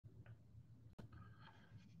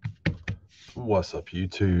What's up,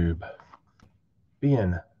 YouTube?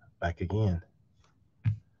 Being back again.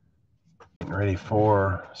 Getting ready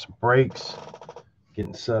for some breaks,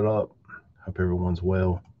 getting set up. Hope everyone's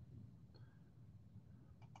well.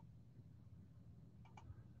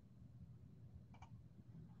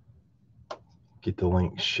 Get the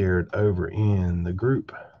link shared over in the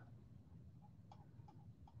group.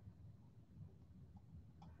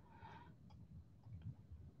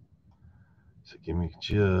 So give me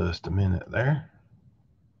just a minute there.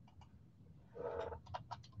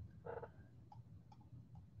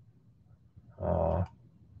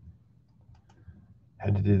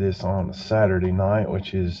 Had to do this on a Saturday night,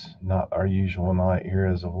 which is not our usual night here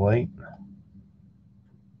as of late.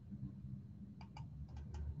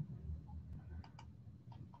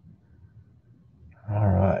 All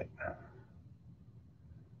right.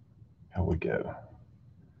 Here we go.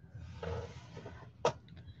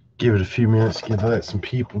 Give it a few minutes, let some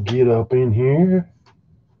people get up in here.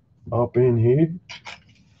 I'm going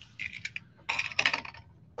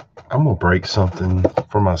to break something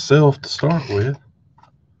for myself to start with.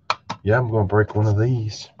 Yeah, I'm going to break one of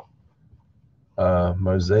these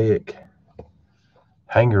mosaic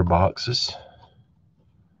hanger boxes.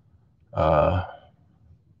 I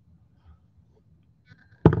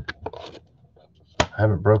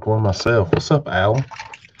haven't broke one myself. What's up, Alan?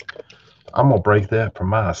 I'm going to break that for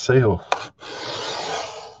myself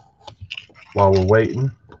while we're waiting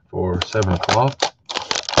for 7 o'clock.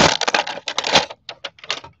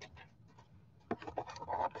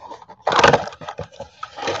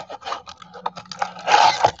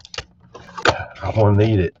 I want to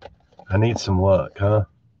need it. I need some luck, huh?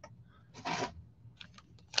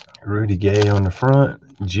 Rudy Gay on the front.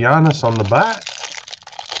 Giannis on the back.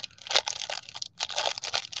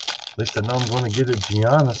 At least I know I'm going to get a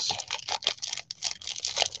Giannis.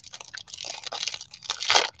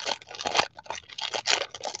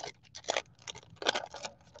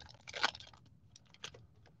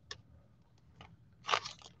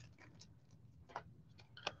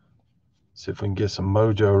 See if we can get some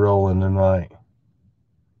mojo rolling tonight.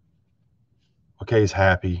 OK's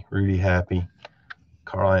happy. Rudy happy.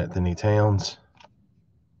 Carl Anthony Towns.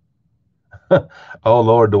 Oh,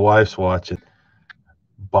 Lord, the wife's watching.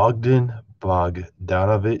 Bogdan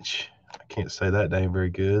Bogdanovich. I can't say that name very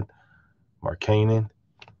good. Markkanen.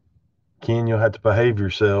 Ken, you'll have to behave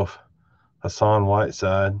yourself. Hassan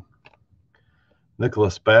Whiteside.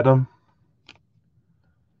 Nicholas Batum.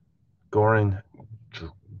 Goran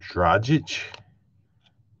Dragic.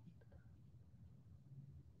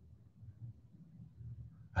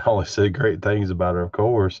 I only said great things about her, of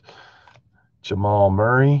course. Jamal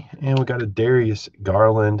Murray. And we got a Darius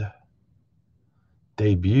Garland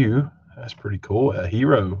debut. That's pretty cool. A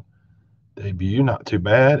hero debut, not too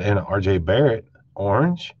bad. And an RJ Barrett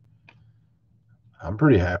orange. I'm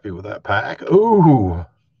pretty happy with that pack. Ooh.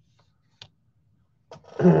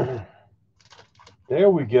 There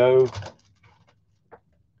we go.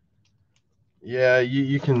 Yeah,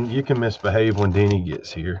 you can misbehave when Denny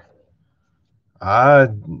gets here. I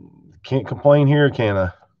can't complain here, can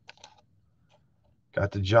I?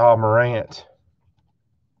 Got the Ja Morant.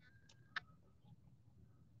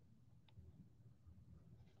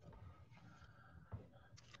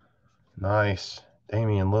 Nice.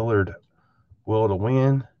 Damian Lillard will to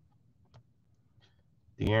win.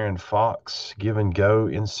 De'Aaron Fox give and go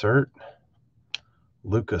insert.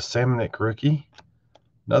 Luka Samanic rookie.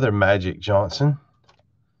 Another Magic Johnson.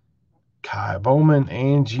 Kai Bowman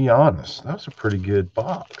and Giannis. That was a pretty good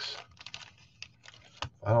box.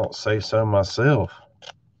 I don't say so myself.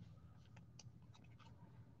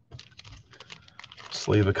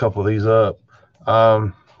 Sleeve a couple of these up.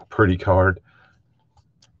 Pretty card.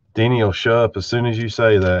 Denny will show up as soon as you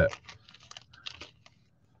say that.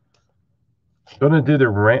 Going to do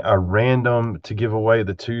a random to give away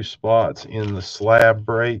the 2 spots in the slab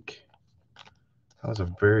break. That was a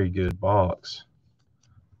very good box.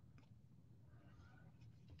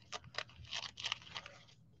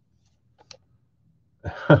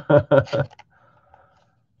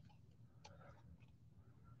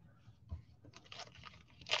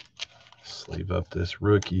 Sleeve up this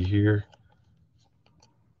rookie here.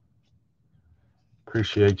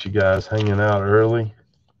 Appreciate you guys hanging out early.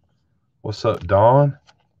 What's up, Dawn?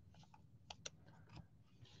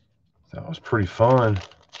 That was pretty fun.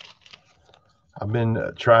 I've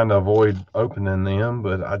been trying to avoid opening them,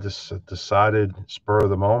 but I just decided, spur of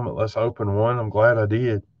the moment, let's open one. I'm glad I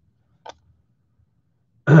did.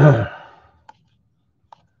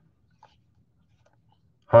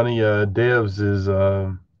 Honey Devs is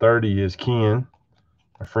 30 is Ken.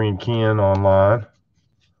 My friend Ken online.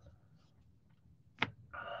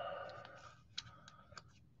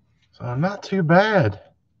 So not too bad.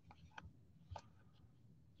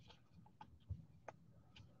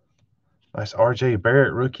 Nice R.J.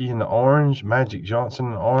 Barrett rookie in the orange, Magic Johnson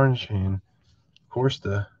in the orange, and of course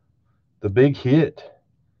the big hit,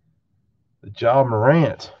 the Ja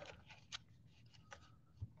Morant.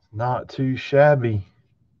 Not too shabby.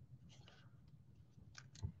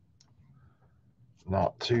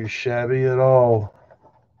 Not too shabby at all.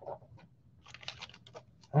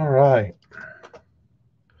 All right.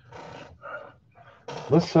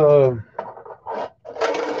 Let's I'm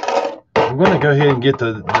going to go ahead and get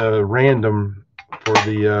the random for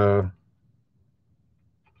the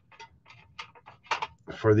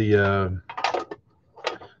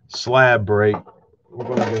slab break. We're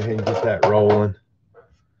going to go ahead and get that rolling.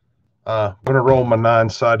 I'm going to roll my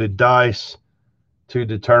 9-sided dice to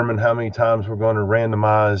determine how many times we're going to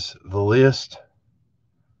randomize the list.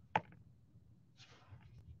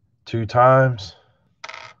 2 times.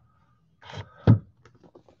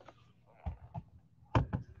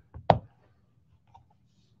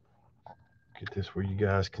 Get this where you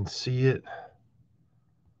guys can see it.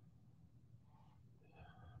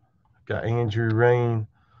 Got Andrew Rain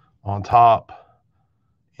on top,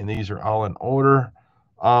 and these are all in order.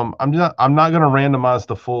 I'm not going to randomize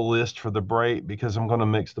the full list for the break because I'm going to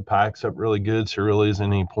mix the packs up really good, so there really isn't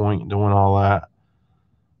any point in doing all that.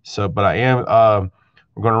 So, but I am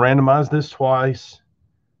we're going to randomize this twice,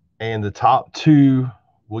 and the top 2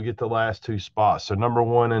 will get the last 2 spots. So number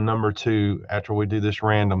 1 and number 2, after we do this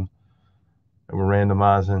random, and we're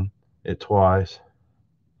randomizing it twice.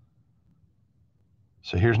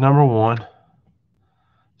 So here's number 1,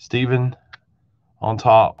 Steven on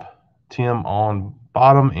top, Tim on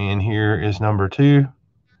bottom, and here is number 2.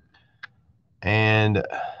 And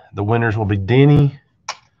the winners will be Denny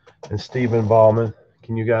and Stephen Ballman.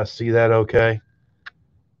 Can you guys see that okay?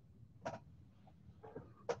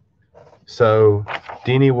 So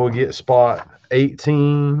Denny will get spot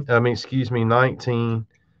 19,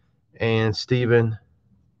 and Stephen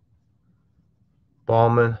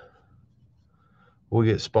Ballman will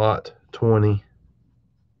get spot 20.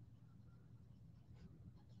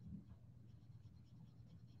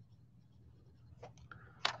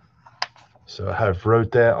 So I have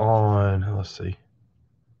wrote that on, let's see,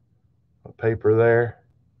 a paper there.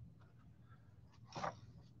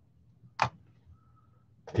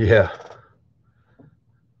 Yeah.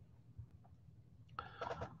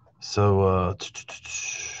 So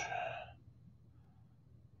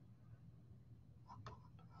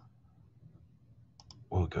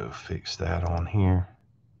we'll go fix that on here.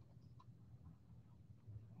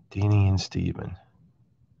 Denny and Steven.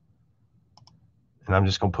 And I'm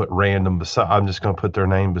just going to put random beside, I'm just going to put their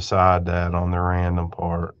name beside that on the random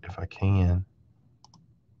part if I can.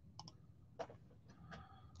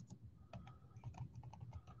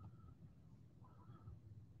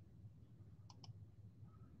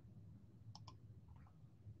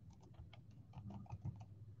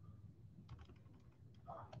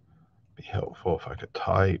 Be helpful if I could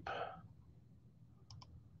type.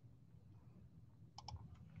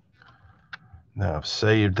 Now I've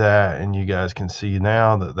saved that, and you guys can see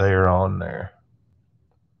now that they are on there.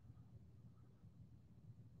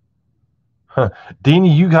 Huh.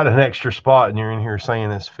 Deanie, you got an extra spot, and you're in here saying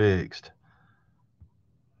it's fixed.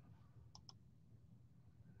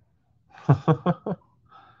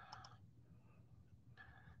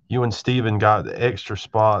 You and Steven got the extra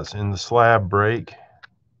spots in the slab break.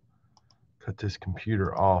 Cut this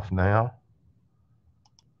computer off now.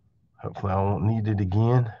 Hopefully I won't need it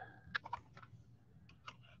again.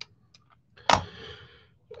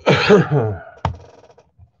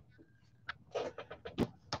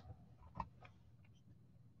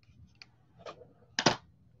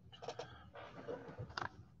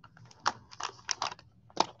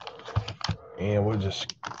 And we'll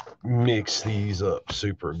just mix these up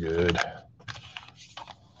super good.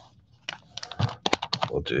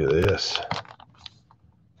 We'll do this.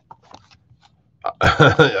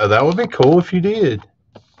 That would be cool if you did.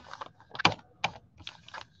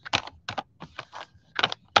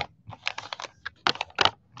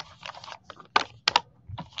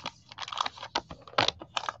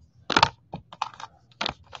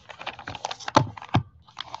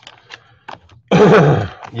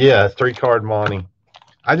 Yeah, 3-card Monty.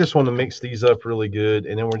 I just want to mix these up really good,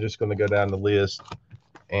 and then we're just going to go down the list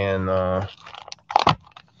and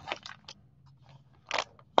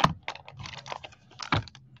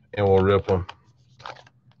we'll rip them.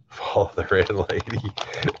 Follow the red lady.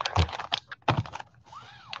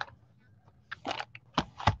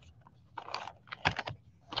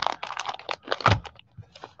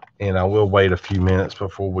 And I will wait a few minutes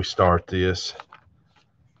before we start this.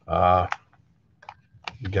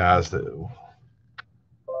 Guys that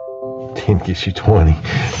 10 gets you 20.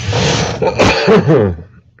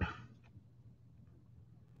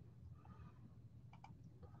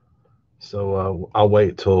 So I'll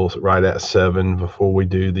wait till right at 7 before we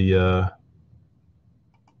do the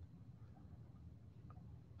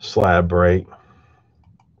slab break.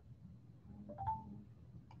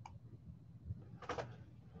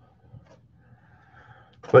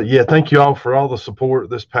 But yeah, thank you all for all the support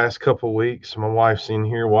this past couple of weeks. My wife's in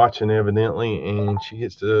here watching evidently, and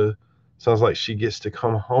sounds like she gets to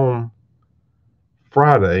come home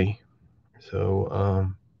Friday.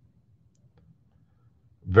 So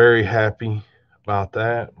very happy about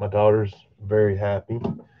that. My daughter's very happy.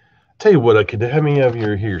 Tell you what I could do. How many of you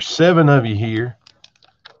are here? 7 of you here.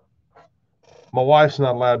 My wife's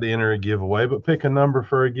not allowed to enter a giveaway, but pick a number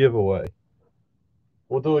for a giveaway.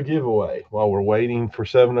 We'll do a giveaway while we're waiting for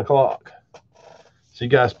 7 o'clock. So you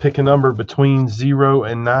guys pick a number between 0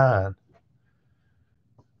 and 9.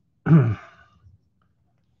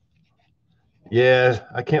 Yeah,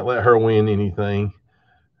 I can't let her win anything.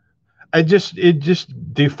 It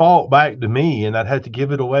just default back to me, and I'd have to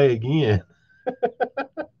give it away again.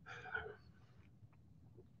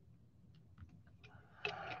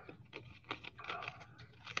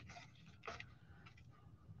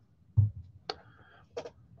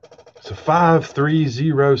 So 5, 3,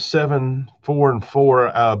 0, 7, 4, and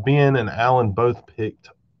 4. Ben and Alan both picked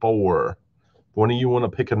 4. If one of you want to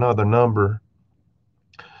pick another number,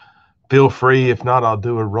 feel free. If not, I'll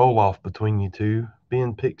do a roll off between you two.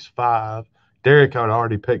 Ben picks 5. Derek had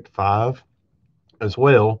already picked 5 as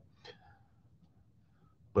well.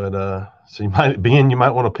 But so you might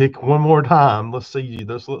want to pick one more time. Let's see.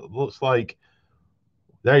 This looks like,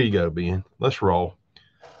 there you go, Ben. Let's roll.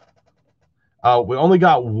 We only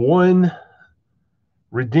got one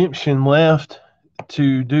redemption left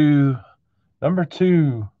to do. Number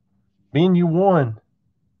 2. Ben, you won.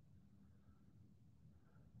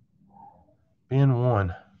 Ben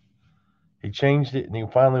won. He changed it and he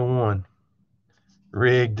finally won.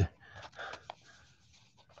 Rigged.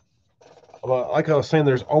 Like I was saying,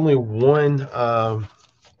 there's only one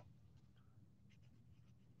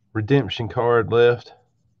redemption card left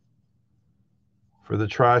for the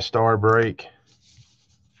TriStar break.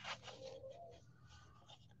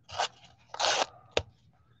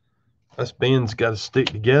 Us Ben's got to stick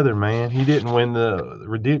together, man. He didn't win the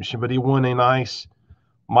redemption, but he won a nice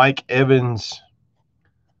Mike Evans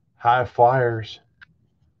High Flyers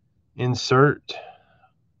insert.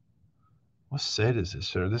 What set is this,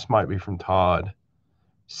 sir? This might be from Todd.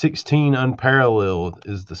 16 Unparalleled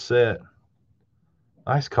is the set.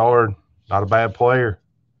 Nice card. Not a bad player.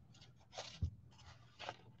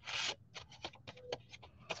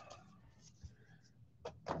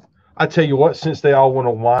 I tell you what, since they all want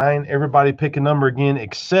to whine, everybody pick a number again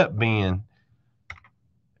except Ben.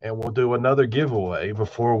 And we'll do another giveaway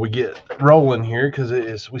before we get rolling here,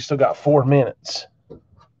 because we still got 4 minutes.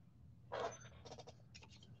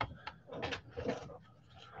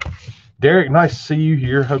 Derek, nice to see you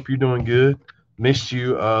here. Hope you're doing good. Missed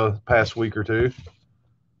you past week or two.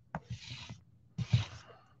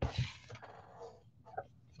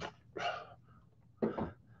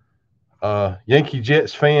 Yankee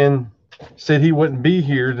Jets fan said he wouldn't be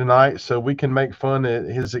here tonight, so we can make fun at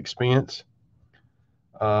his expense.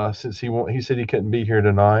 Since he said he couldn't be here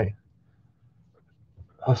tonight.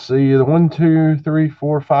 Let's see, the 1, 2, 3,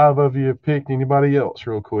 4, 5 of you have picked. Anybody else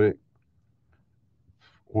real quick?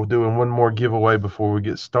 We're doing one more giveaway before we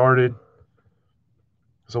get started.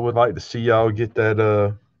 So we'd like to see y'all get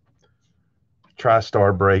that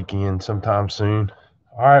TriStar break in sometime soon.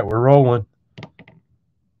 All right, we're rolling.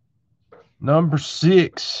 Number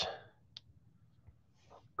 6.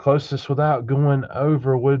 Closest without going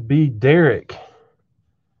over would be Derek.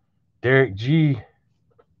 Derek G.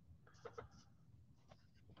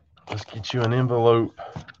 Let's get you an envelope.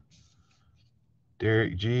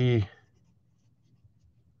 Derek G.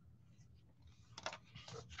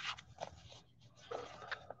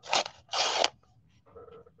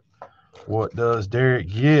 What does Derek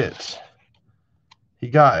get? He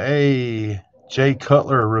got a Jay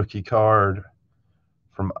Cutler rookie card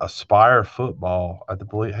from Aspire Football. I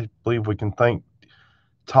believe we can thank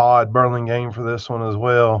Todd Burlingame for this one as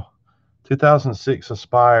well. 2006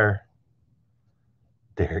 Aspire.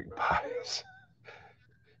 Derek bias.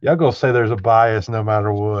 Y'all gonna say there's a bias no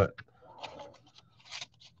matter what.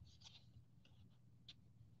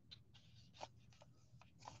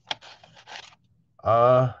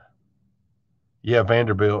 Yeah,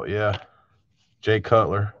 Vanderbilt, yeah. Jay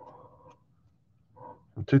Cutler.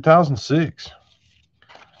 From 2006.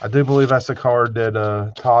 I do believe that's a card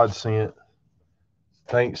that Todd sent.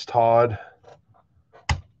 Thanks, Todd,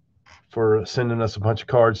 for sending us a bunch of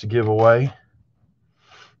cards to give away.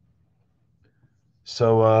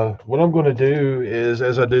 So what I'm going to do is,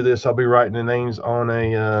 as I do this, I'll be writing the names on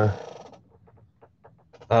a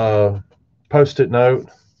Post-it note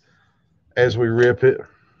as we rip it.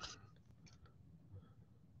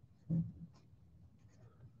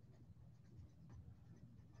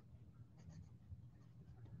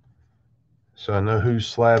 So I know whose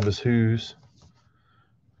slab is whose.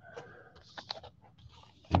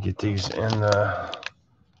 You get these in where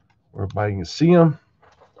everybody can see them.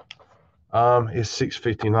 It's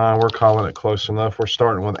 6:59. We're calling it close enough. We're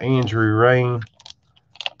starting with Andrew Rain.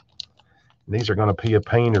 These are going to be a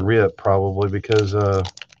pain to rip probably because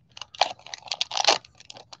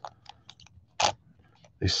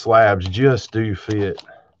these slabs just do fit.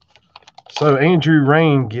 So Andrew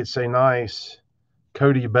Rain gets a nice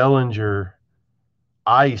Cody Bellinger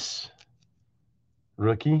Ice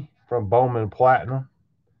rookie from Bowman Platinum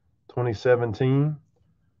 2017.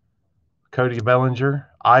 Cody Bellinger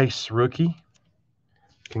Ice rookie.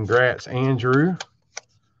 Congrats, Andrew.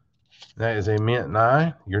 That is a mint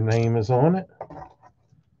 9. Your name is on it.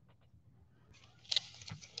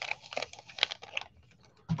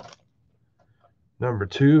 Number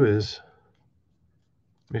 2 is,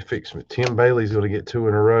 let me fix it. Tim Bailey's going to get 2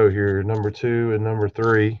 in a row here. Number 2 and number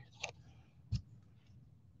 3.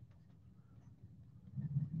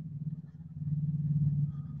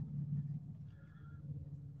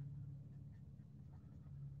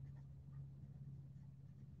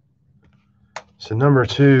 So number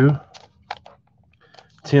 2,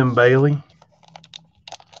 Tim Bailey.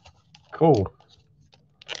 Cool.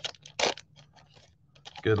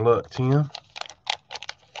 Good luck, Tim.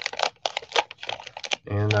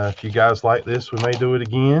 And if you guys like this, we may do it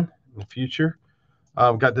again in the future.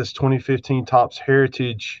 I've got this 2015 Topps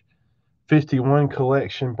Heritage 51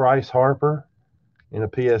 collection, Bryce Harper, in a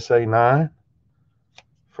PSA 9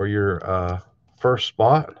 for your first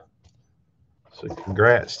spot. So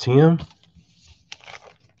congrats, Tim.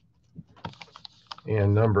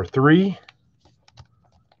 And number 3.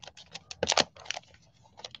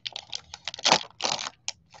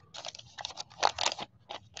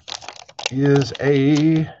 Is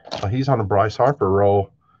he's on a Bryce Harper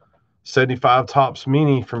roll. 75 Topps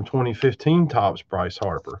Mini from 2015 Topps Bryce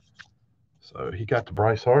Harper. So he got the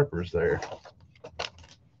Bryce Harpers there.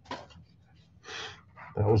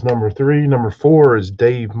 That was number 3. Number 4 is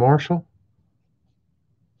Dave Marshall.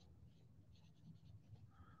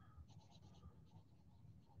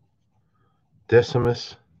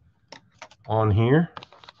 Decimus on here.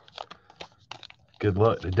 Good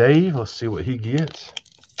luck to Dave. Let's see what he gets.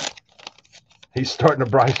 He's starting a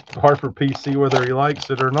Bryce Harper PC whether he likes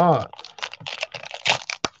it or not.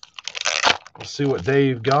 Let's see what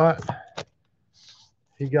Dave got.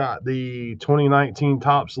 He got the 2019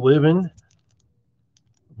 Topps Living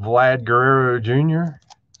Vlad Guerrero Jr.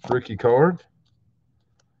 rookie card.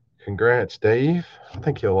 Congrats, Dave. I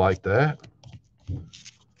think he'll like that.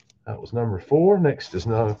 That was number 4. Next is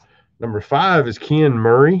number 5 is Ken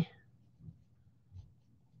Murray.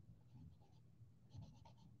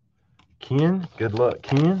 Ken, good luck,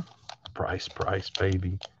 Ken. Price,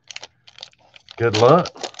 baby. Good luck.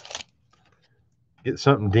 Get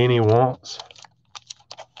something Denny wants.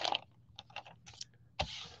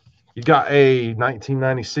 You got a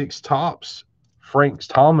 1996 Topps Frank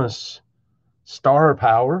Thomas Star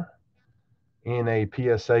Power in a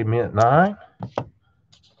PSA mint 9.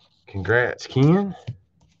 Congrats, Ken.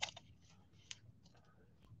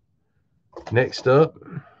 Next up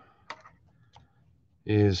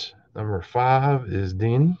is number 5 is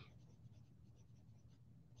Denny.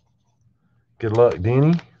 Good luck,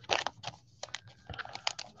 Denny.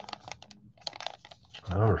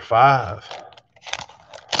 Number 5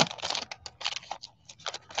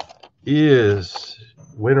 is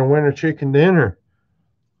Winter Chicken Dinner.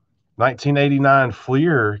 1989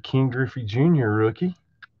 Fleer King Griffey Jr. rookie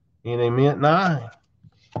in a mint 9.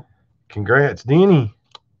 Congrats, Denny.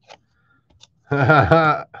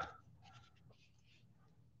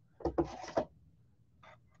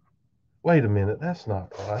 Wait a minute, that's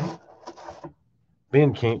not right.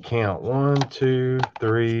 Ben can't count. 1, 2,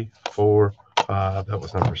 3, 4, 5. That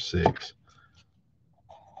was number 6.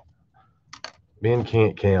 Ben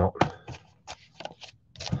can't count.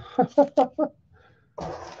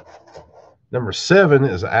 Number 7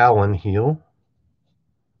 is Alan Hill.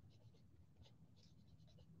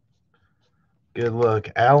 Good luck,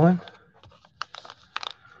 Alan.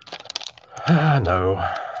 I know.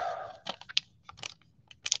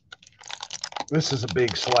 This is a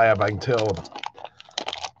big slab, I can tell.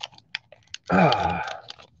 Let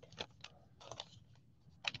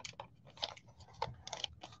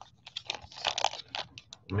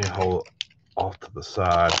me hold it off to the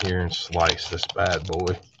side here and slice this bad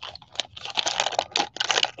boy.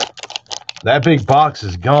 That big box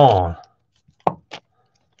is gone.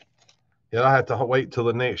 Yeah, I have to wait till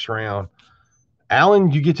the next round.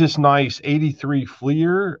 Alan, you get this nice 83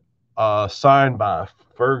 Fleer, signed by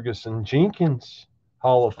Ferguson Jenkins,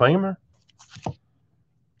 Hall of Famer.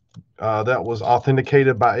 That was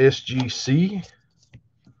authenticated by SGC.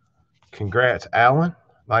 Congrats, Alan.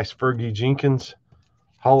 Nice Fergie Jenkins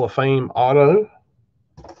Hall of Fame auto.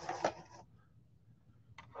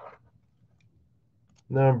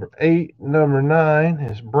 Number 8, number 9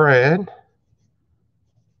 is Brad.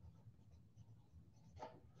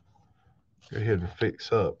 Go ahead and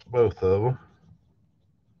fix up both of them.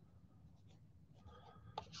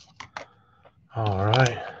 All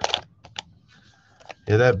right.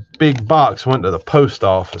 Yeah, that big box went to the post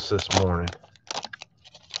office this morning.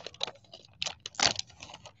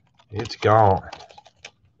 It's gone.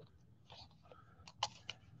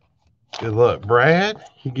 Good luck, Brad.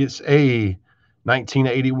 He gets a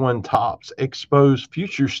 1981 Topps Exposed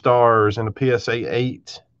Future Stars and a PSA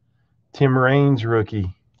 8 Tim Raines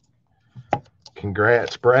rookie.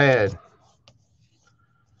 Congrats, Brad.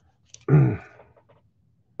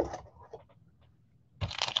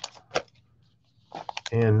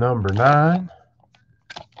 And number 9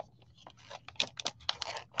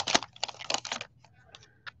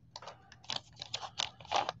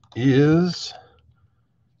 is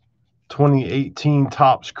 2018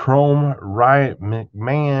 Topps Chrome Riot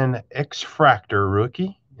McMahon X-Fractor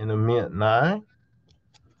rookie in a mint 9.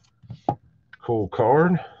 Cool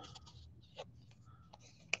card.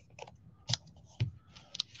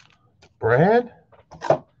 Brad.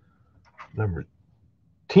 Number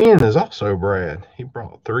 10 is also Brad. He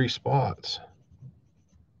brought 3 spots.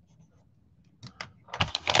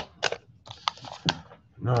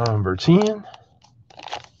 Number 10.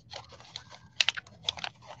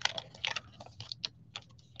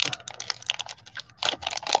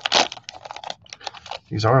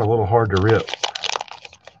 These are a little hard to rip.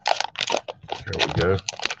 There we go.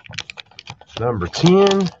 Number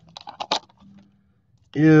 10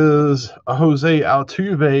 is a Jose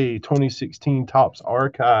Altuve 2016 Topps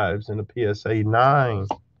Archives and a PSA 9.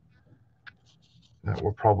 That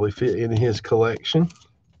will probably fit in his collection,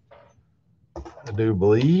 I do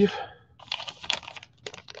believe.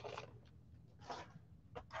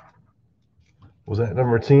 Was that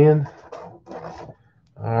number 10?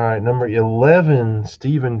 All right, number 11,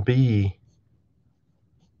 Stephen B.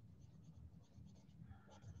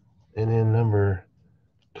 And then number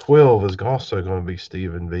 12 is also going to be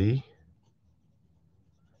Stephen B.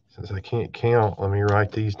 Since I can't count, let me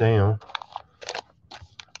write these down.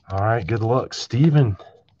 All right, good luck, Stephen.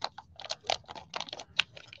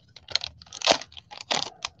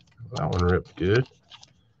 That one ripped good.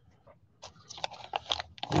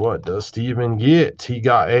 What does Stephen get? He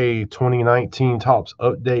got a 2019 Topps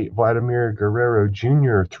Update Vladimir Guerrero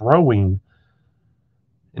Jr. throwing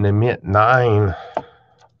in a mint 9.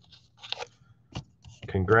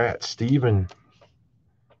 Congrats, Stephen.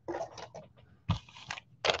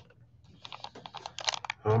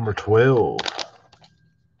 Number 12.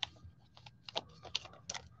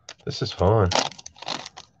 This is fun.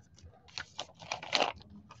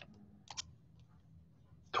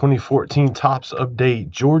 '14 Topps Update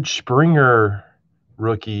George Springer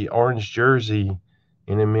rookie orange jersey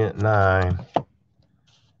in a mint 9.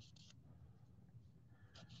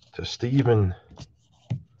 To Stephen.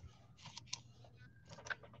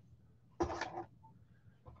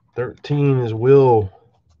 '13 is Will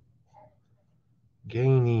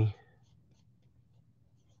Gainey.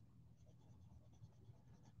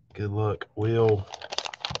 Good luck, Will.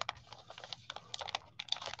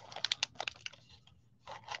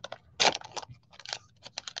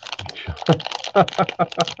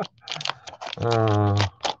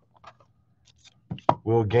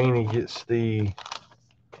 Will Gainey gets the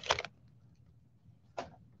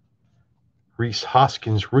Reese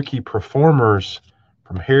Hoskins Rookie Performers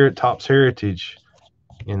from Topps Heritage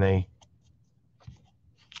in a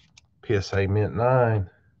PSA mint 9.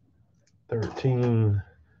 13.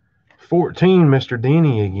 14, Mr.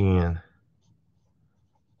 Denny again.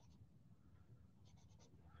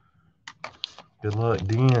 Good luck,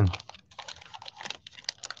 Den.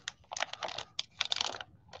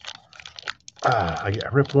 I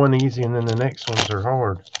rip one easy and then the next ones are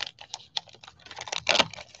hard.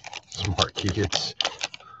 Smart kids.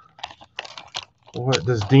 What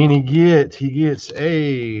does Denny get? He gets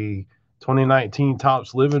a 2019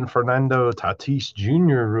 Topps Living Fernando Tatis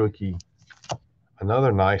Jr. rookie.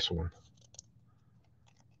 Another nice one.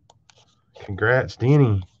 Congrats,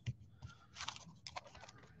 Denny.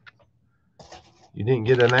 You didn't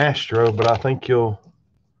get an Astro, but I think you'll...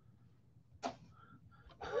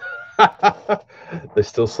 They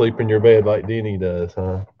still sleep in your bed like Denny does,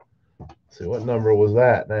 huh? Let's see, what number was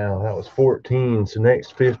that now? That was 14. So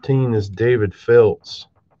next 15 is David Phelps.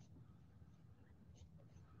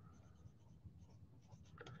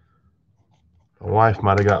 My wife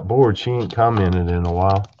might have got bored. She ain't commented in a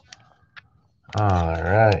while. All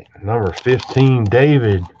right. Number 15,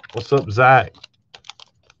 David. What's up, Zach?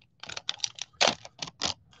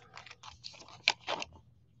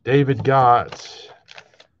 David got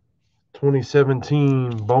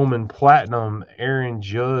 2017 Bowman Platinum Aaron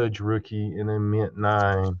Judge rookie in a mint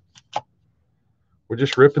 9. We're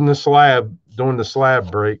just ripping the slab, doing the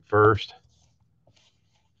slab break first.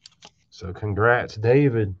 So congrats,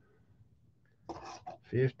 David.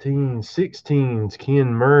 15, 16s,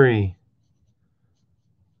 Ken Murray.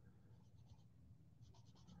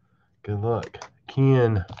 Good luck,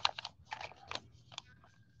 Ken.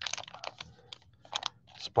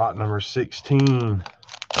 Spot number 16.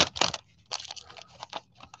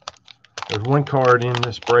 There's one card in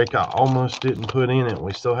this break I almost didn't put in it.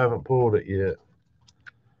 We still haven't pulled it yet.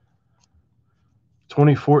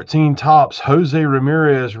 2014 Topps Jose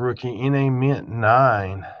Ramirez rookie in a mint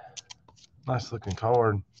 9. Nice looking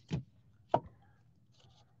card.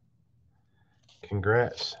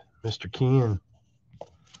 Congrats, Mr. Ken.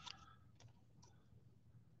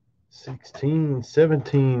 16,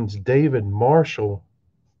 17s, David Marshall.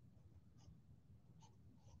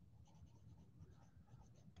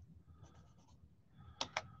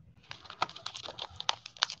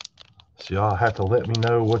 So y'all have to let me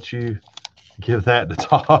know what you give that to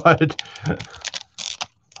Todd.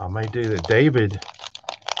 I may do that. David,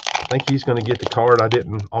 I think he's going to get the card I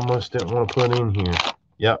almost didn't want to put in here.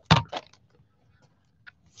 Yep.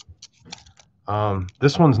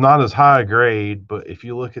 This one's not as high grade, but if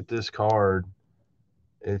you look at this card,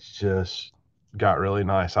 it's just got really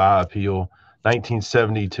nice eye appeal.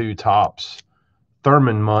 1972 Topps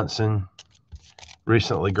Thurman Munson,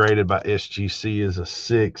 recently graded by SGC as a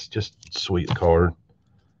 6. Just sweet card.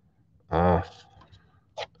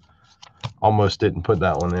 Almost didn't put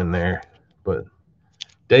that one in there, but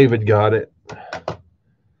David got it.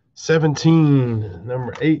 17,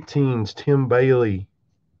 number 18's Tim Bailey.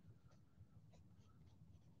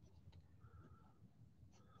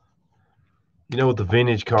 You know, with the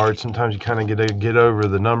vintage cards, sometimes you kind of get over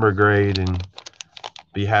the number grade and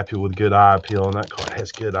be happy with good eye appeal, and that card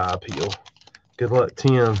has good eye appeal. Good luck,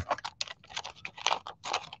 Tim.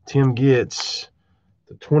 Tim gets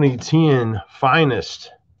the 2010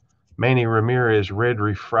 Finest Manny Ramirez Red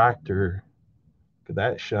Refractor. Look at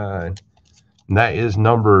that shine. And that is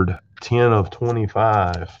numbered 10 of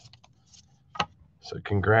 25. So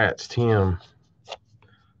congrats, Tim.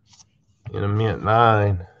 In a mint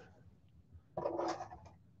 9.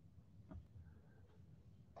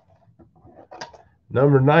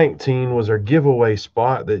 Number 19 was our giveaway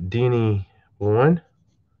spot that Denny won.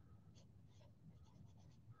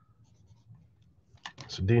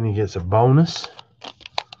 So Denny gets a bonus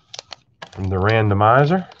from the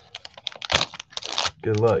randomizer.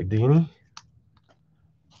 Good luck, Denny.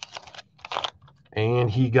 And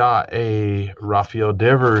he got a Rafael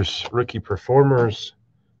Devers Rookie Performers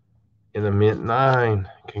in a mint 9.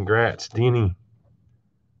 Congrats, Denny.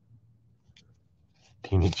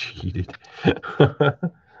 Denny cheated.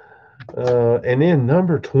 And then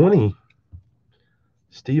number 20,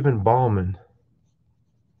 Stephen Ballman.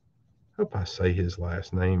 Hope I say his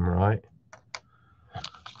last name right.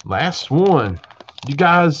 Last one. You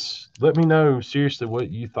guys let me know seriously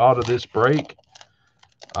what you thought of this break.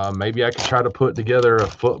 Maybe I could try to put together a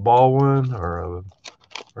football one or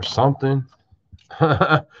something.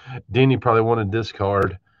 Denny probably wanted this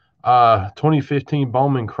card. 2015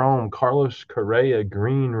 Bowman Chrome Carlos Correa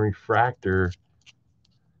Green Refractor.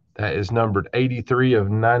 That is numbered 83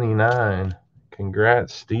 of 99.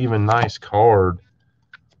 Congrats, Steven. Nice card.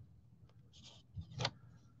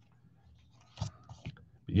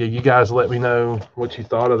 Yeah, you guys let me know what you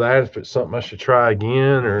thought of that. If it's something I should try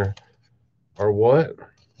again or what.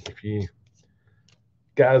 If you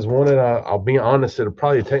guys want it, I'll be honest, it'll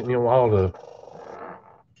probably take me a while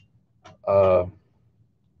to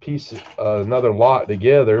piece another lot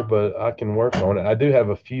together, but I can work on it. I do have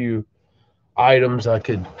a few items I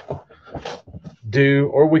could do,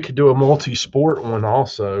 or we could do a multi-sport one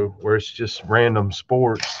also where it's just random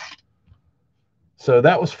sports. So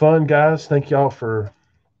that was fun, guys. Thank y'all for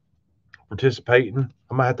participating.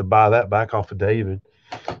 I might have to buy that back off of David.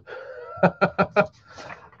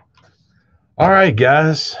 All right,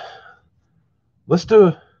 guys. Let's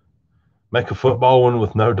make a football one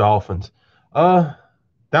with no Dolphins. That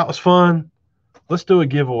was fun. Let's do a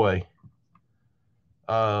giveaway.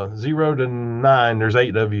 0 to 9. There's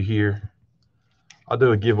 8 of you here. I'll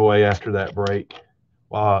do a giveaway after that break.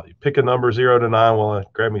 Pick a number 0 to 9 while I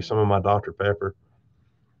grab me some of my Dr. Pepper.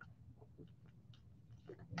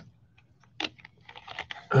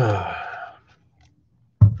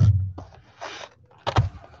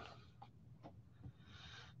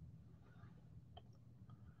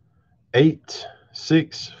 8,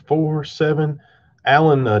 6, 4, 7.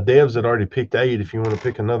 Alan, Devs had already picked 8. If you want to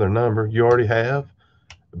pick another number, you already have.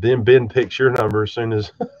 Then Ben picks your number as soon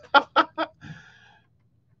as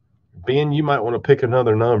Ben, you might want to pick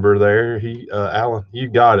another number there. Alan, you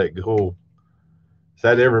got it. Cool. Is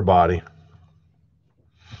that everybody?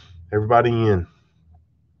 Everybody in?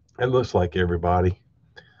 It looks like everybody.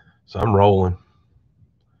 So I'm rolling.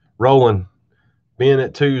 Rolling. Ben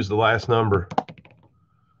at 2 is the last number.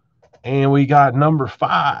 And we got number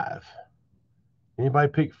 5. Anybody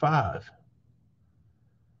pick 5?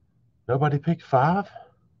 Nobody picked 5?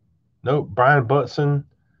 Nope. Brian Butson.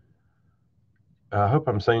 I hope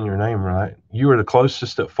I'm saying your name right. You were the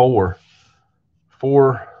closest at 4.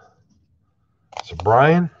 4. So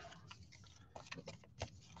Brian.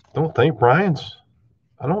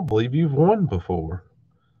 I don't believe you've won before.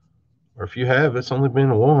 Or if you have, it's only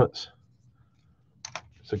been once.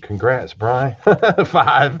 So congrats, Brian.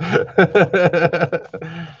 5.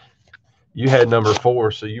 You had number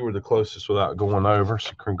 4, so you were the closest without going over.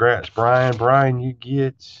 So congrats, Brian. Brian, you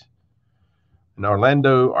get an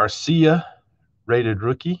Orlando Arcia rated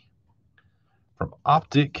rookie from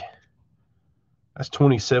Optic. That's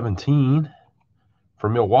 2017 for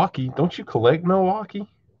Milwaukee. Don't you collect Milwaukee?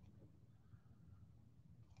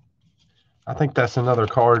 I think that's another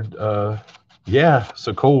card. Yeah,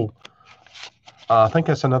 so cool. I think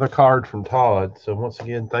that's another card from Todd. So once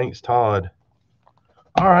again, thanks, Todd.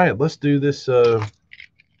 All right, let's do this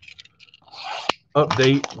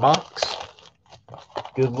update box.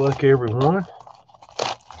 Good luck, everyone.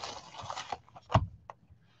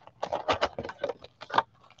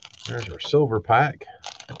 There's our silver pack.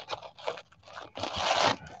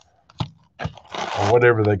 Or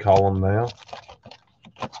whatever they call them now.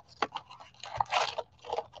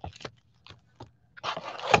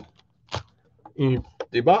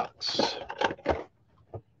 Empty box.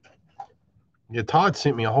 Yeah, Todd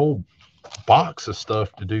sent me a whole box of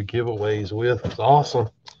stuff to do giveaways with. It's awesome.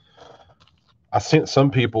 I sent some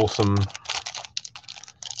people some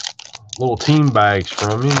little team bags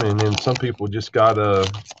from him, and then some people just got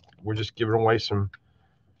we're just giving away some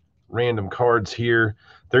random cards here.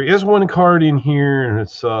 There is one card in here, and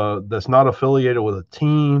it's that's not affiliated with a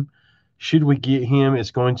team. Should we get him,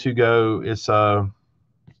 it's going to go. It's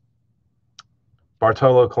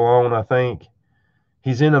Bartolo Colon, I think.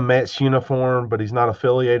 He's in a Mets uniform, but he's not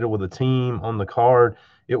affiliated with a team on the card.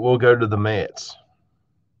 It will go to the Mets.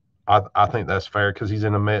 I think that's fair because he's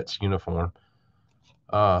in a Mets uniform.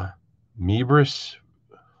 Mebris,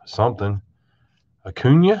 something.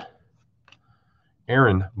 Acuna,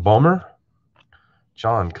 Aaron Bummer,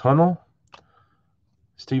 John Cunnell,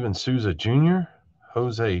 Steven Souza Jr.,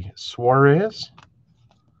 Jose Suarez,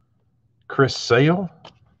 Chris Sale,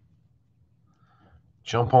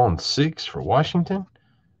 Jump on 6 for Washington,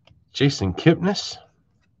 Jason Kipnis,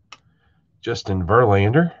 Justin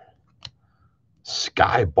Verlander,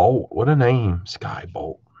 Sky Bolt. What a name, Sky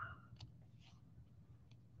Bolt.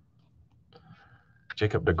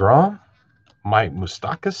 Jacob deGrom, Mike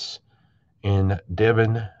Moustakas, and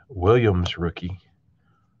Devin Williams, rookie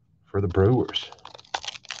for the Brewers.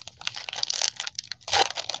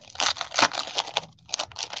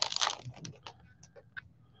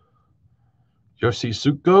 Yoshi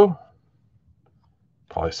Suko,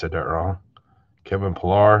 probably said that wrong. Kevin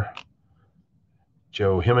Pillar,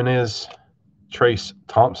 Joe Jimenez, Trace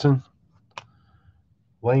Thompson,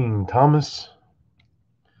 Lane Thomas,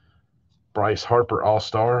 Bryce Harper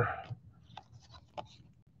All-Star,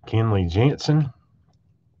 Kenley Jansen,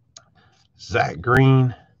 Zach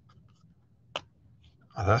Green.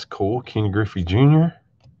 Oh, that's cool. Kenny Griffey Jr.,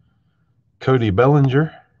 Cody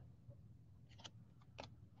Bellinger,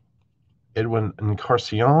 Edwin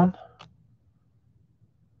Encarnacion.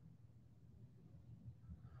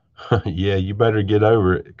 Yeah, you better get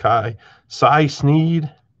over it. Cy Sneed,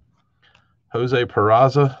 Jose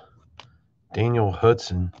Peraza, Daniel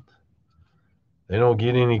Hudson. They don't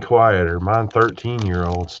get any quieter. Mine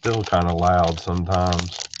 13-year-old's still kind of loud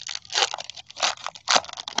sometimes.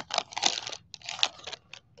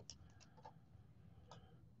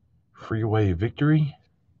 Freeway Victory,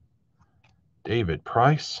 David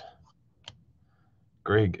Price,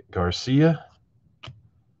 Greg Garcia.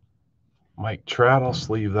 Mike Trout, I'll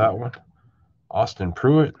sleeve that one. Austin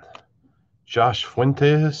Pruitt. Josh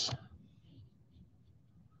Fuentes.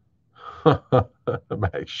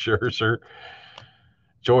 Max Scherzer.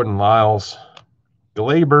 Jordan Lyles.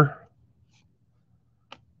 Glaber.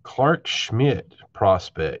 Clark Schmidt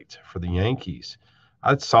prospect for the Yankees.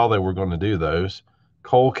 I saw they were going to do those.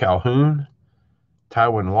 Cole Calhoun.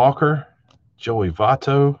 Tywin Walker. Joey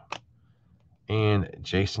Votto. And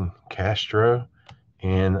Jason Castro.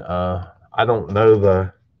 And I don't know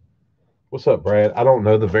the... What's up, Brad? I don't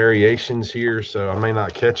know the variations here, so I may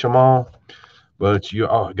not catch them all. But you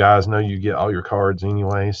guys know you get all your cards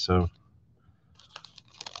anyway, so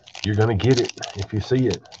you're going to get it if you see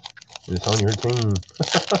it. It's on your team.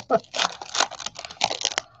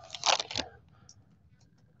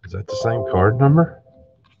 Is that the same card number?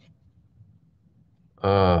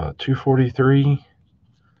 243.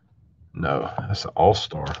 No, that's an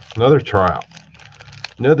all-star. Another Trout.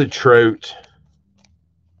 Another Trout.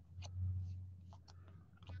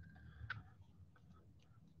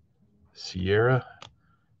 Sierra.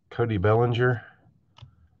 Cody Bellinger.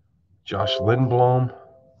 Josh Lindblom.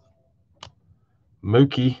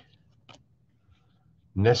 Mookie.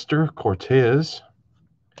 Nestor Cortez.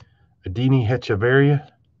 Adini Hechavarria.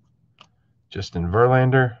 Justin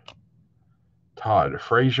Verlander. Todd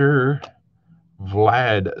Frazier.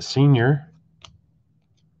 Vlad Sr.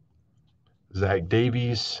 Zach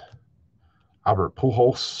Davies. Albert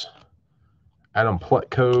Pujols. Adam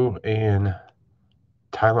Plutko. And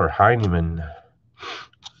Tyler Heineman.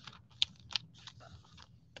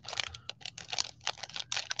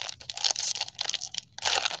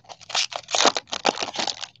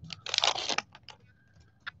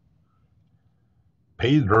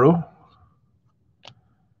 Pedro.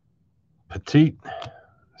 Petit.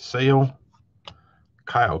 Sale.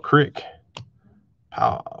 Kyle Crick.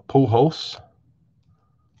 Pujols.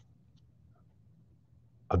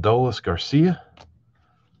 Adolis Garcia.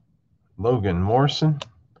 Logan Morrison.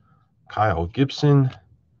 Kyle Gibson.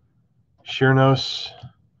 Sheernos.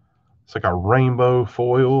 It's like a rainbow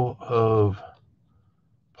foil of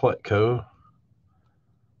Plutko.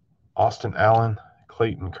 Austin Allen.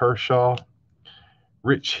 Clayton Kershaw.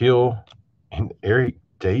 Rich Hill. And Eric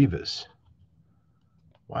Davis.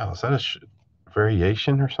 Wow, is that a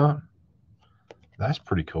variation or something? That's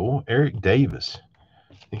pretty cool. Eric Davis.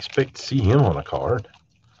 Expect to see him on a card.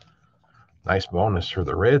 Nice bonus for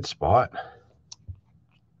the red spot.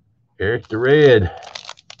 Eric the Red.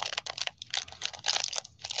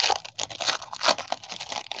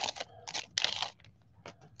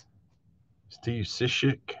 Steve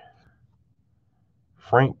Cishek.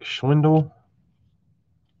 Frank Schwindel.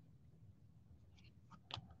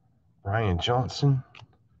 Ryan Johnson.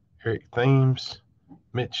 Eric Thames.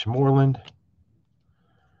 Mitch Moreland.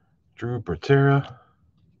 Drew Bertera.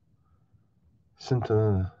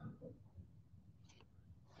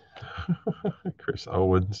 Chris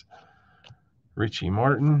Owens. Richie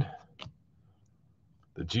Martin.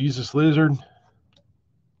 The Jesus Lizard.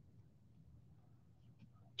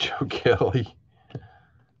 Joe Kelly.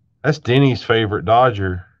 That's Denny's favorite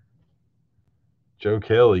Dodger. Joe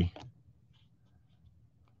Kelly.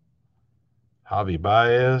 Javi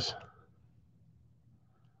Baez.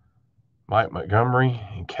 Mike Montgomery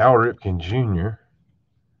and Cal Ripken Jr.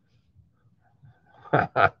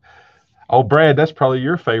 Oh, Brad, that's probably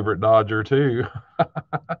your favorite Dodger, too.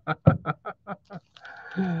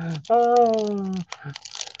 Oh.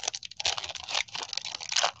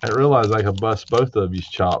 I realized I could bust both of you's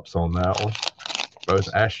chops on that one.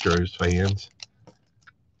 Both Astros fans.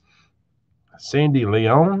 Sandy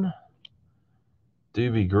Leon.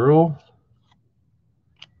 Doobie Gruhl.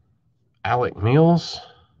 Alec Mills.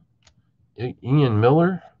 Ian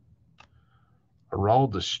Miller.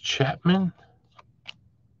 Aroldis Chapman.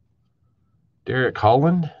 Derek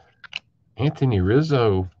Holland. Anthony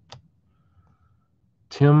Rizzo.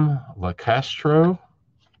 Tim LaCastro.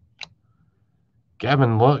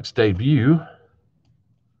 Gavin Lux debut.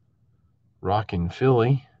 Rockin'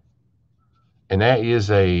 Philly. And that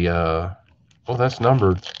is a, well, that's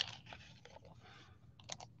numbered.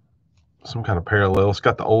 Some kind of parallel. It's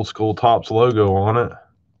got the old school Topps logo on it.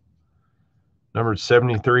 Numbered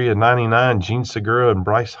 73/99, Gene Segura and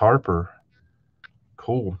Bryce Harper.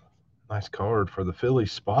 Cool. Nice card for the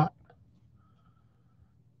Phillies spot.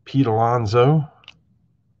 Pete Alonso.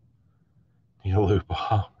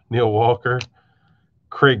 Neil Walker.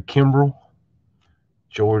 Craig Kimbrell.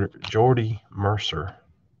 Jordy Mercer.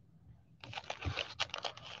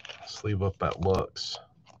 Sleeve up that Lux.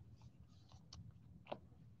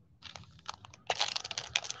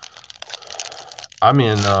 I'm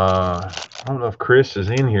in I don't know if Chris is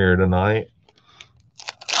in here tonight.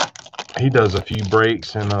 He does a few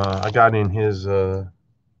breaks, and I got in his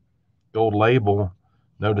gold label.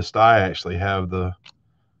 Noticed I actually have the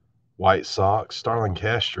White Sox, Starlin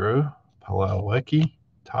Castro, Palaueki,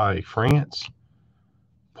 Ty France,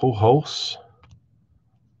 Pujols,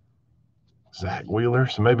 Zach Wheeler.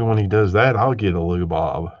 So maybe when he does that, I'll get a Lou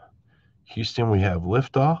Bob. Houston, we have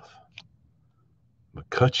Liftoff,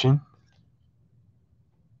 McCutcheon,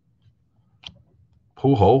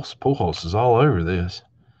 Pujols. Pujols is all over this.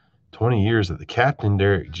 20 years of the captain,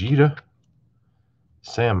 Derek Jeter,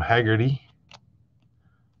 Sam Haggerty,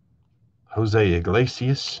 Jose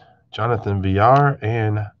Iglesias, Jonathan Villar,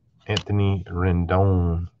 and Anthony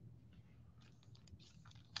Rendon.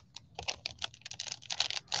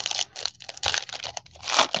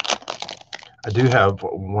 I do have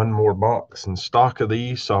one more box in stock of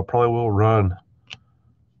these, so I probably will run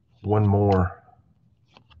one more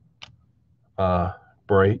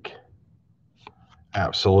break.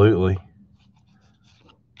 Absolutely.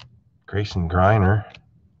 Grayson Griner,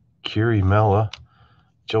 Curie Mella,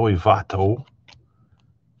 Joey Votto,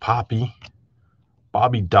 Poppy,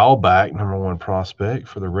 Bobby Dahlback, #1 prospect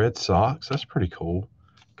for the Red Sox. That's pretty cool.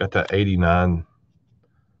 Got that 89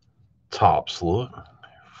 tops look.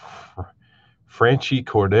 Franchi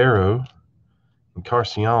Cordero,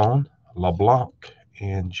 Encarnacion, LeBlanc,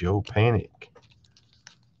 and Joe Panic.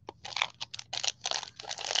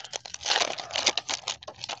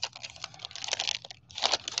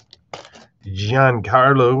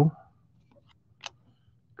 Giancarlo,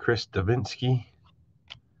 Chris Davinsky,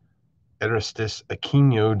 Aristis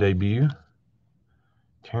Aquino debut,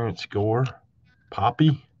 Terrence Gore,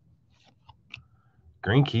 Poppy,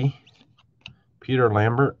 Greinke, Peter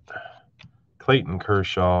Lambert, Clayton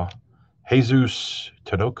Kershaw, Jesus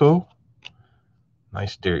Tadoko.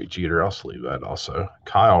 Nice Derek Jeter. I'll sleeve that also.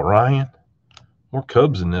 Kyle Ryan. More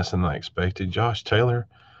Cubs in this than I expected. Josh Taylor,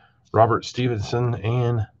 Robert Stevenson,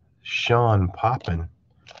 and Sean Poppin.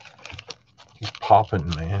 He's popping,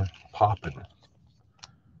 man. Popping.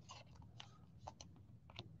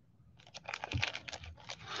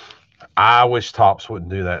 I wish Topps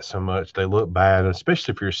wouldn't do that so much. They look bad,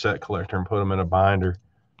 especially if you're a set collector and put them in a binder.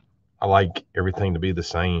 I like everything to be the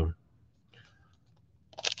same.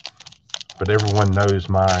 But everyone knows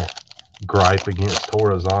my gripe against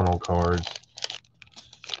horizontal cards.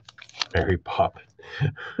 Mary Poppin.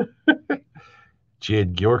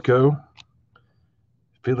 Jed Giorco,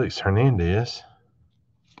 Felix Hernandez,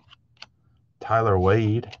 Tyler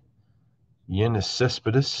Wade, Yenis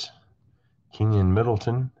Cespedes, Kenyon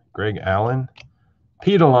Middleton, Greg Allen,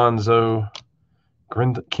 Pete Alonso,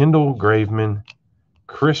 Kendall Graveman,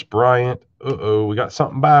 Chris Bryant. We got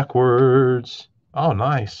something backwards. Oh,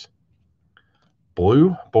 nice.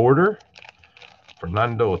 Blue border,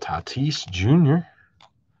 Fernando Tatis Jr.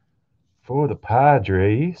 For the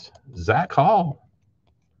Padres, Zach Hall.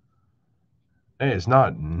 It's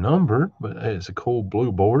not numbered, but it's a cool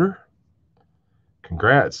blue border.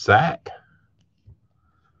 Congrats, Zach.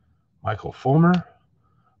 Michael Fulmer,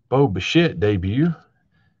 Bo Bichette debut,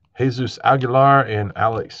 Jesus Aguilar, and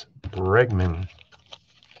Alex Bregman.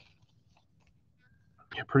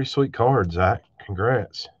 Yeah, pretty sweet card, Zach.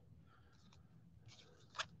 Congrats.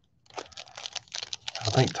 I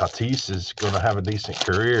think Tatis is going to have a decent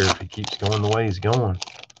career if he keeps going the way he's going.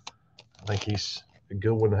 I think he's a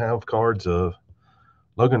good one to have cards of.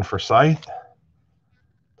 Logan Forsythe,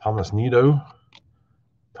 Thomas Nido,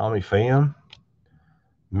 Tommy Pham,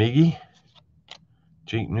 Miggy,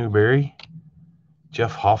 Jake Newberry,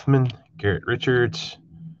 Jeff Hoffman, Garrett Richards,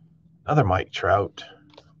 another Mike Trout,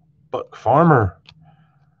 Buck Farmer,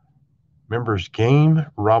 Members Game,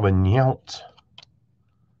 Robin Yount,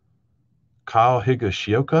 Kyle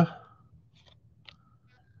Higashioka,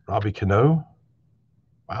 Robbie Cano.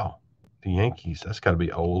 Wow, the Yankees, that's got to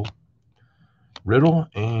be old. Riddle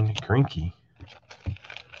and Greinke.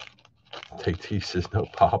 Tatis is no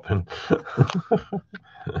popping.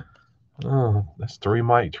 Oh, that's 3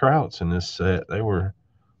 Mike Trouts in this set. They were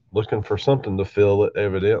looking for something to fill it,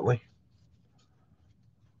 evidently.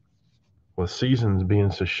 With seasons being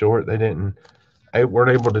so short, they weren't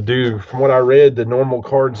able to do, from what I read, the normal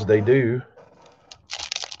cards they do.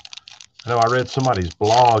 I know I read somebody's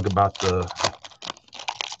blog about the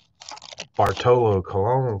Bartolo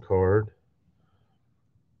Colon card.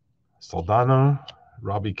 Soldano,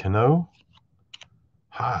 Robbie Cano,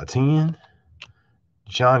 High 10,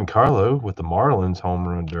 Giancarlo with the Marlins home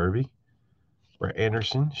run derby, Brett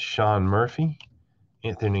Anderson, Sean Murphy,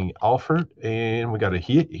 Anthony Alford, and we got a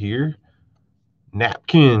hit here.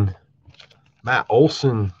 Napkin, Matt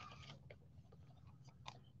Olson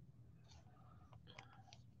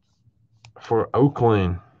for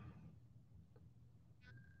Oakland,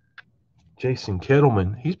 Jason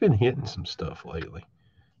Kettleman. He's been hitting some stuff lately.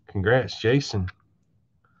 Congrats, Jason.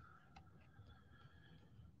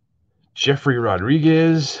 Jeffrey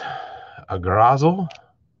Rodriguez, Agrazel.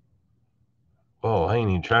 Oh, I ain't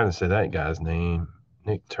even trying to say that guy's name.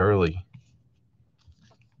 Nick Turley.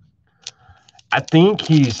 I think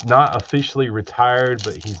he's not officially retired,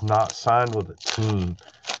 but he's not signed with a team,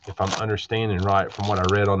 if I'm understanding right from what I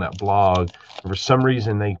read on that blog. For some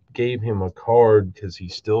reason, they gave him a card because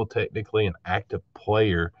he's still technically an active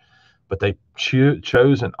player, but they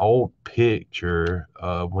chose an old picture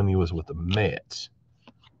when he was with the Mets.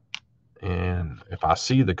 And if I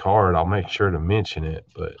see the card, I'll make sure to mention it,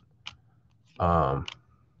 but I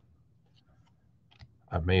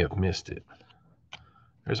may have missed it.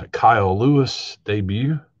 There's a Kyle Lewis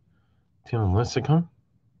debut. Tim Lincecum.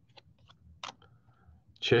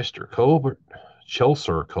 Chester Cuthbert.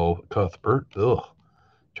 Ugh.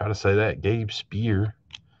 Try to say that. Gabe Spear.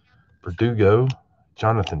 Verdugo.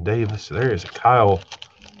 Jonathan Davis. There is a Kyle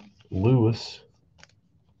Lewis.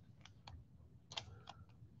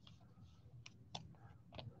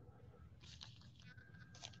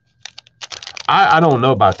 I don't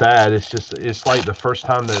know about that. It's like the first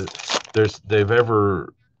time that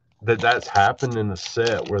that's happened in the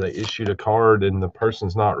set where they issued a card and the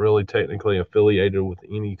person's not really technically affiliated with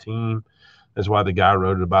any team. That's why the guy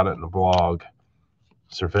wrote about it in the blog.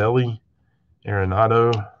 Cervelli,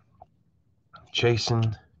 Arenado,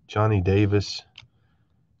 Chasen, Johnny Davis,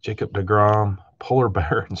 Jacob deGrom, Polar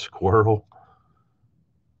Bear and Squirrel,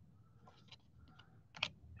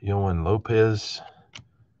 Yohan Lopez.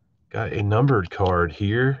 Got a numbered card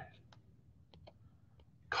here.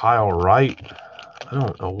 Kyle Wright. I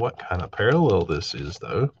don't know what kind of parallel this is,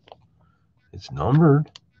 though. It's numbered.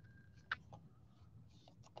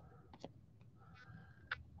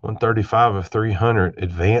 135 of 300.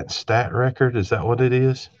 Advanced stat record. Is that what it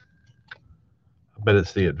is? I bet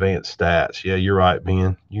it's the advanced stats. Yeah, you're right,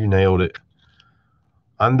 Ben. You nailed it.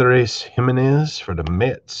 Andres Jimenez for the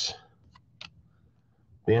Mets.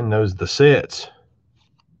 Ben knows the sets.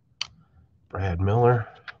 Brad Miller.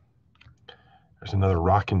 There's another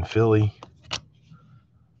rockin' Philly.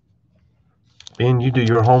 Ben, you do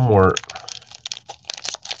your homework.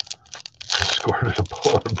 Squirted a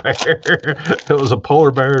polar bear. It was a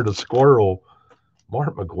polar bear and a squirrel.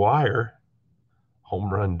 Mark McGuire.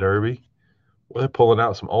 Home run derby. Well, they're pulling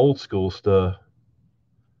out some old school stuff.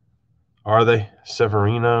 Are they?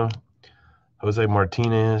 Severino. Jose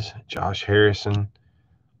Martinez. Josh Harrison.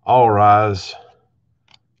 All Rise.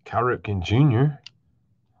 Cal Ripken Jr.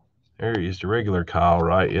 There he is, the regular Kyle,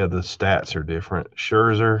 right? Yeah, the stats are different.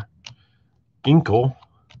 Scherzer. Ginkel.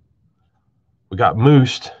 We got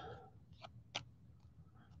Moosed.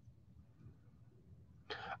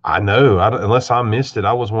 I know. Unless I missed it,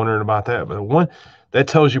 I was wondering about that. But one that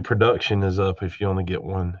tells you production is up if you only get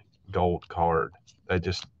one gold card.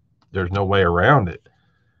 There's no way around it.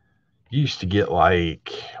 You used to get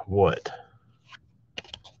like what,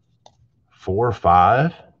 4 or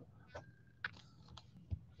 5?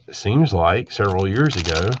 It seems like several years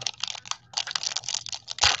ago.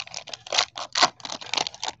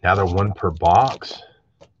 Now they're 1 per box.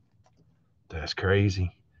 That's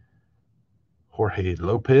crazy. Jorge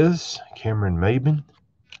Lopez, Cameron Maben.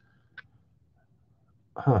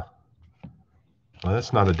 Huh. Well,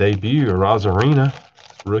 that's not a debut. A Rosarina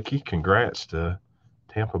rookie. Congrats to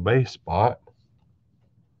Tampa Bay spot.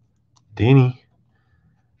 Denny.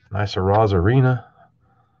 Nice Rosarina.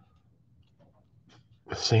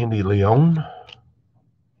 With Sandy Leon.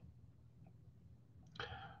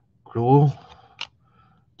 Gruel.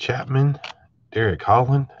 Chapman. Derek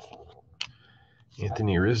Holland.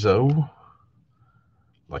 Anthony Rizzo.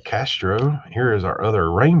 La Castro. Here is our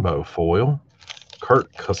other rainbow foil.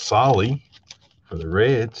 Kurt Casale for the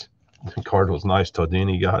Reds. The card was nice till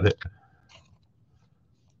Denny got it.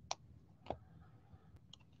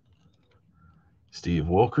 Steve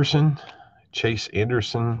Wilkerson, Chase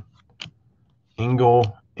Anderson,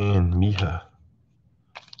 Engel, and Mija.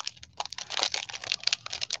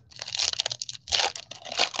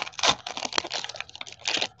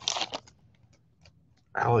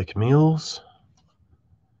 Alec Mills,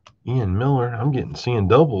 Ian Miller. I'm seeing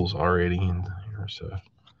doubles already in here. So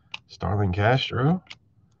Starlin Castro.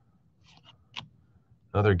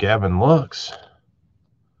 Another Gavin Lux.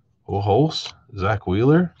 Pujols, Zach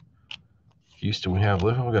Wheeler. Houston, we have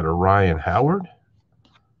living. We got a Ryan Howard.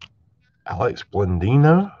 Alex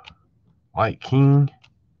Blandino. Mike King.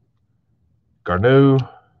 Garneau.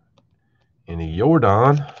 And a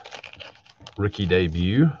Jordan. Rookie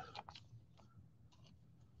debut.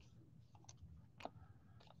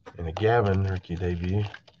 And a Gavin rookie debut.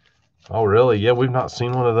 Oh, really? Yeah, we've not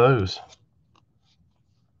seen one of those.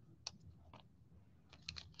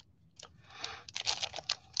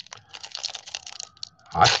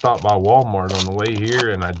 I stopped by Walmart on the way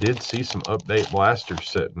here, and I did see some update blasters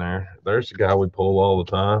sitting there. There's the guy we pull all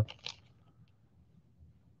the time.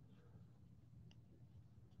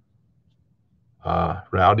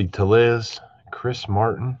 Rowdy Tellez, Chris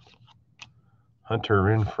Martin, Hunter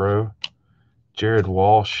Renfro, Jared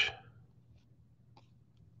Walsh.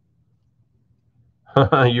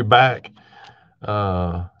 You're back.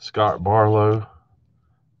 Scott Barlow,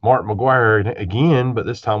 Mark McGuire again, but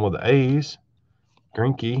this time with the A's.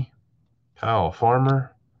 Greinke, Kyle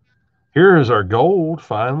Farmer. Here is our gold,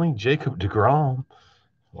 finally. Jacob deGrom.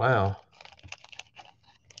 Wow.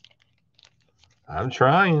 I'm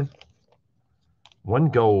trying. One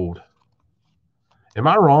gold. Am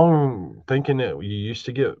I wrong thinking that you used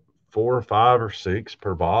to get 4 or 5 or 6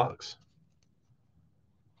 per box?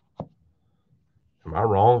 Am I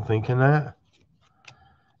wrong thinking that?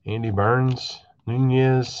 Andy Burns,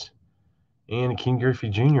 Nunez, and King Griffey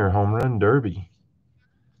Jr. home run derby.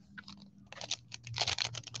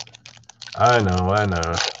 I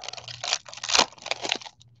know.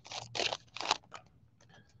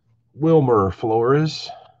 Wilmer Flores,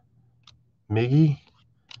 Miggy,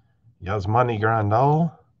 Yasmani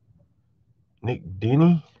Grandal, Nick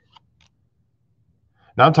Denny.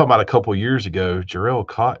 Now I'm talking about a couple years ago. Jarrell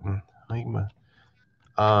Cotton.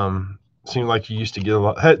 Seemed like you used to get a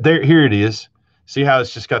lot. There, here it is. See how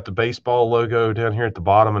it's just got the baseball logo down here at the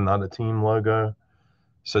bottom and not a team logo?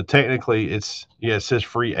 So technically it says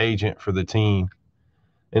free agent for the team.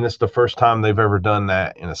 And it's the first time they've ever done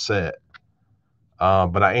that in a set.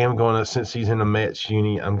 But I am going to, since he's in the Mets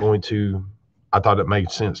uni, I thought it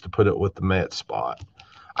made sense to put it with the Mets spot.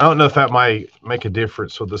 I don't know if that might make a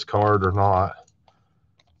difference with this card or not.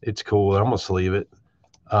 It's cool. I'm going to sleeve it.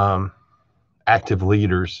 Active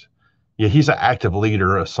leaders. Yeah, he's an active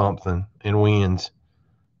leader of something and wins.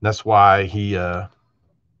 That's why he, I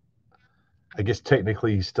guess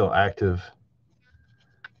technically he's still active.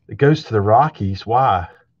 It goes to the Rockies. Why?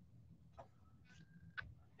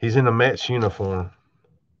 He's in a Mets uniform.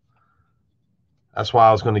 That's why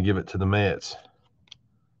I was going to give it to the Mets.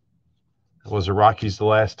 Was the Rockies the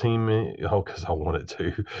last team? Oh, because I wanted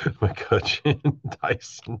to. McCutcheon,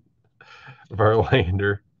 Dyson,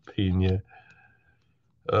 Verlander, Pena.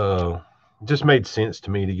 Just made sense to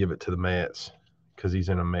me to give it to the Mets because he's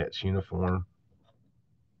in a Mets uniform.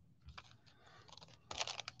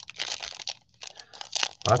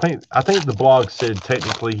 I think the blog said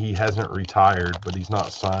technically he hasn't retired, but he's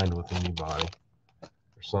not signed with anybody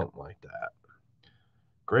or something like that.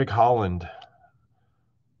 Greg Holland,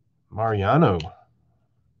 Mariano,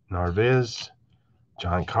 Narvaez,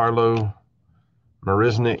 Giancarlo,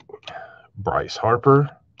 Marisnik, Bryce Harper,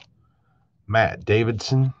 Matt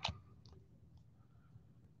Davidson,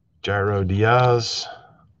 Jairo Diaz,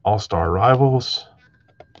 All-Star Rivals,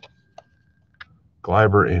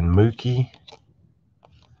 Gleiber and Mookie.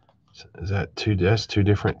 Is that that's 2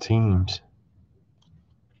 different teams.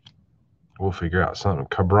 We'll figure out something.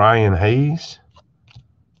 Cabrian Hayes.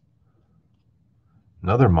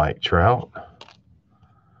 Another Mike Trout.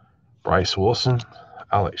 Bryce Wilson.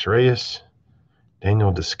 Alex Reyes.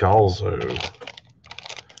 Daniel Descalzo.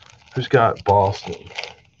 Who's got Boston?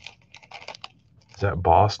 Is that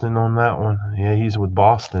Boston on that one? Yeah, he's with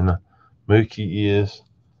Boston. Mookie is.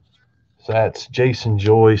 So that's Jason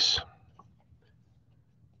Joyce.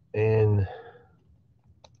 And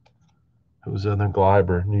who's the other?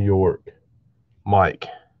 Gleiber, New York. Mike.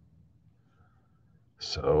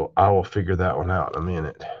 So I will figure that one out in a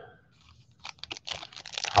minute.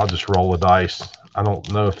 I'll just roll the dice. I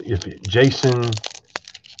don't know if Jason,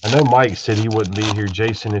 I know Mike said he wouldn't be here.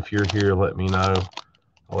 Jason, if you're here, let me know.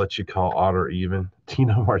 I'll let you call odd or even.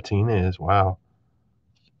 Tino Martinez, wow.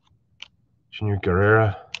 Junior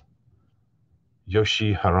Guerrera,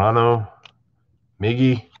 Yoshi Harano,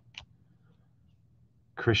 Miggy,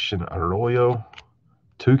 Christian Arroyo,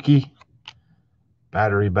 Tukey,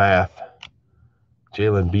 Battery Bath,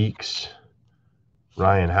 Jalen Beeks,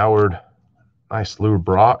 Ryan Howard, nice Lou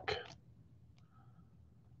Brock,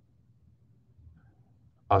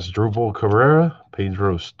 Asdrubal Cabrera,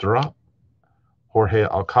 Pedro Strop, Jorge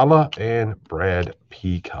Alcala, and Brad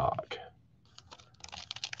Peacock.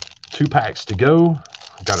 2 packs to go.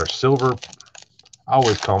 Got our silver. I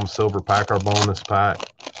always call them silver pack, our bonus pack.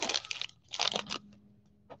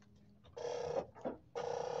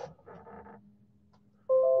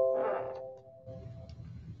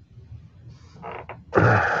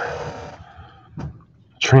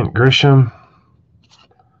 Trent Grisham,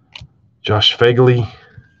 Josh Fagley,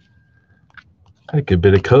 Had a good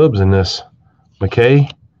bit of Cubs in this.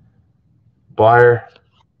 McKay, Blyer,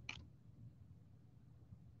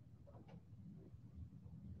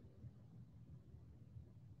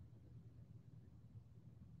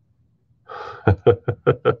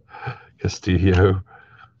 Castillo,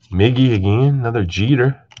 Miggy again, another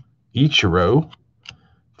Jeter, Ichiro,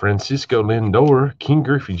 Francisco Lindor, King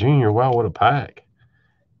Griffey Jr. Wow, what a pack.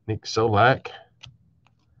 Nick Solak,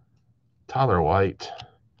 Tyler White,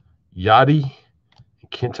 Yachty,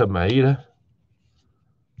 Kenta Maeda.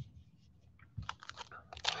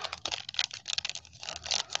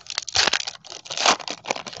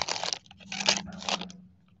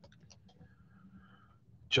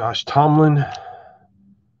 Josh Tomlin,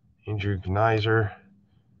 Andrew Gnizer,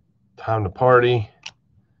 Time to Party,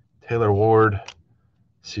 Taylor Ward,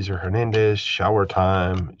 Cesar Hernandez, Shower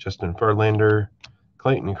Time, Justin Verlander,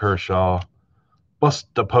 Clayton Kershaw,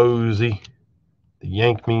 Busta Posey, the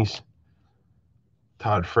Yankees,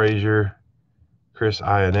 Todd Frazier, Chris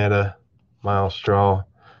Iannetta, Miles Straw,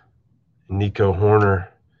 Nico Horner.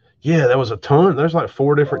 Yeah, that was a ton. There's like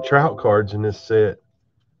 4 different Trout cards in this set.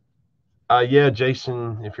 Yeah,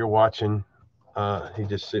 Jason, if you're watching, he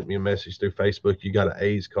just sent me a message through Facebook. You got an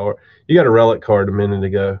A's card. You got a relic card a minute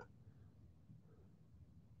ago.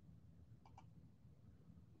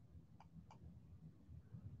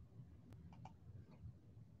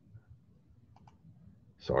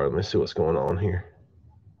 Sorry, let me see what's going on here.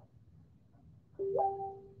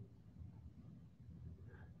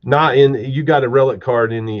 Not in. You got a relic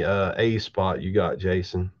card in the A spot. You got,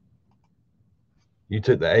 Jason. You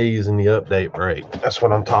took the A's in the update break. That's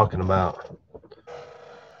what I'm talking about.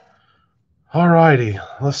 All righty,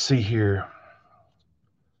 let's see here.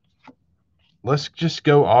 Let's just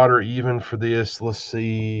go odd or even for this. Let's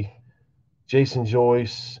see. Jason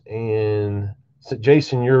Joyce and so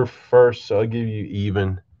Jason, you're first, so I'll give you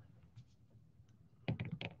even.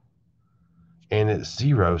 And it's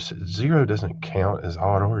 0. So 0 doesn't count as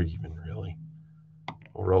odd or even, really.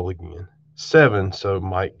 We'll roll again. 7, so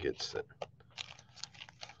Mike gets it.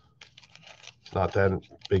 It's not that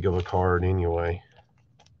big of a card anyway.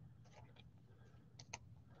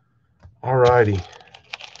 All righty.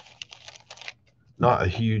 Not a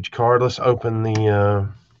huge card. Let's open the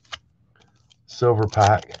silver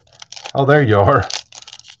pack. Oh, there you are.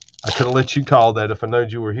 I could have let you call that if I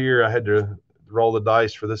knowed you were here. I had to roll the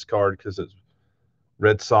dice for this card because it's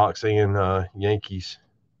Red Sox and Yankees.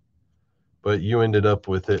 But you ended up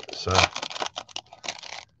with it, so.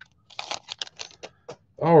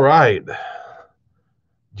 All right.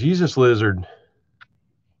 Jesus Lizard.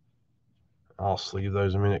 I'll sleeve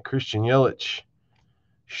those in a minute. Christian Yelich,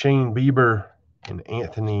 Shane Bieber, and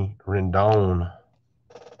Anthony Rendon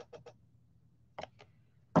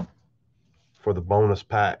for the bonus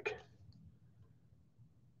pack.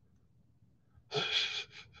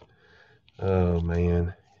 Oh,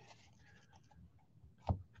 man.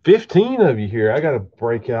 15 of you here. I got to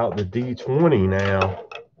break out the D20 now.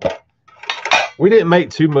 We didn't make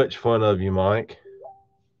too much fun of you, Mike.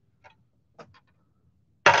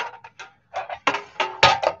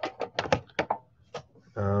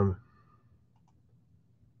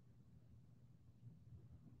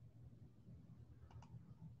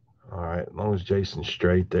 All right, as long as Jason's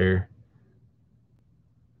straight there.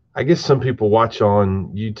 I guess some people watch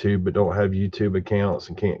on YouTube but don't have YouTube accounts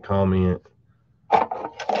and can't comment.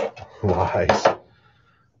 Nice.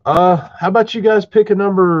 How about you guys pick a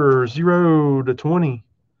number 0 to 20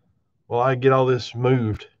 while I get all this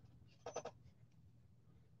moved?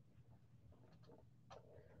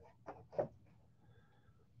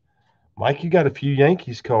 Mike, you got a few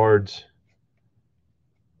Yankees cards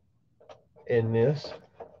in this.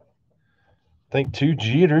 I think 2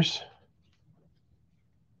 Jeters.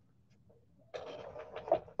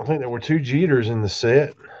 I think there were 2 Jeters in the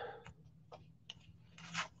set.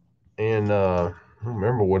 And I don't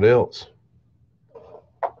remember what else.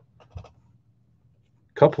 A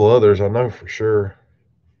couple others I know for sure.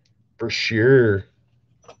 For sure.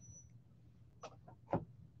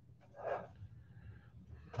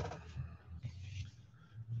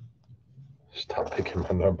 Stop picking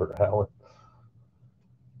my number, Alan.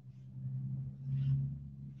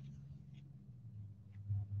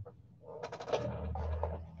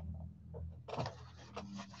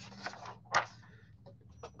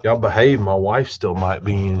 Y'all behave. My wife still might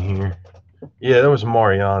be in here. Yeah, that was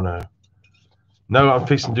Mariano. No, I'm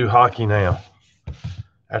fixing to do hockey now.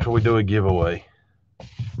 After we do a giveaway.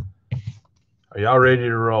 Are y'all ready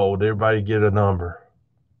to roll? Did everybody get a number?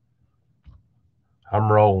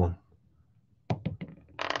 I'm rolling.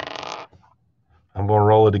 I'm going to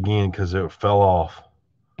roll it again because it fell off.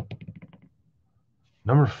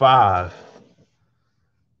 Number 5.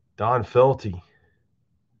 Don Felty.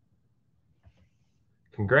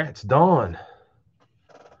 Congrats, Don.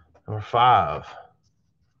 Number 5.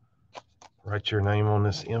 Write your name on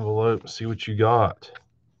this envelope and see what you got.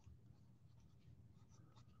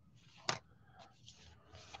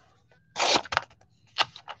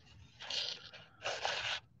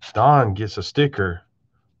 Don gets a sticker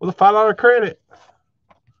with a $5 credit.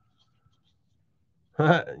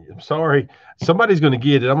 I'm sorry. Somebody's going to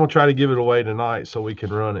get it. I'm going to try to give it away tonight so we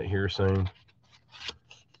can run it here soon.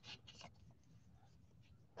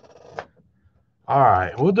 All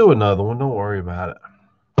right. We'll do another one. Don't worry about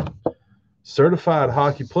it. Certified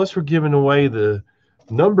hockey. Plus, we're giving away the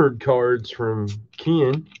numbered cards from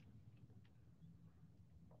Ken.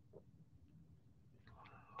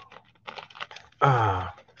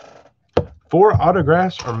 Ah. 4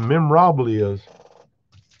 autographs or memorabilias.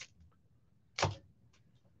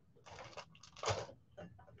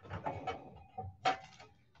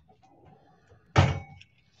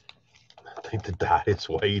 I think the diet's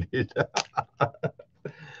weighted.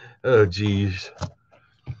 Oh, geez.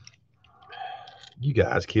 You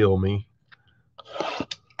guys kill me.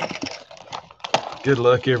 Good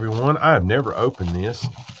luck, everyone. I have never opened this.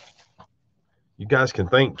 You guys can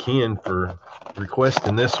thank Ken for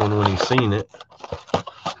requesting this one when he's seen it.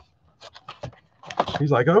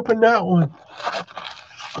 He's like, open that one.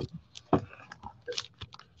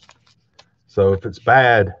 So if it's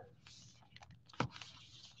bad,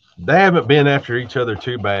 they haven't been after each other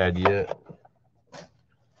too bad yet.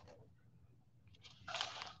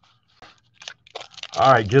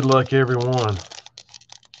 All right, good luck, everyone.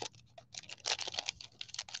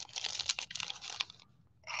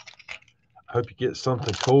 Hope you get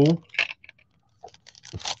something cool.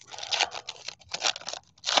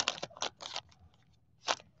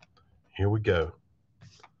 Here we go.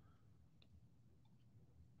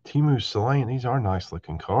 Teemu Selanne. These are nice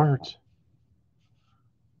looking cards.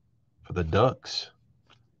 For the Ducks.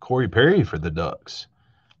 Corey Perry for the Ducks.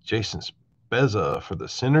 Jason Spezza for the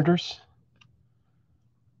Senators.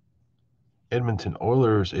 Edmonton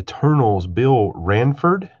Oilers Eternals Bill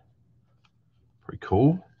Ranford. Pretty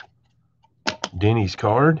cool. Denny's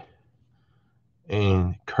card.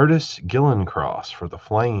 And Curtis Gillencross for the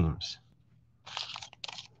Flames.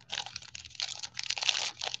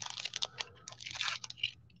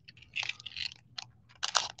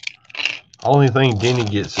 Only thing Denny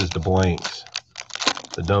gets is the blanks.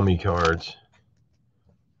 The dummy cards.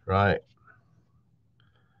 Right.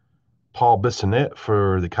 Paul Bissonnette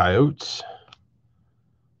for the Coyotes.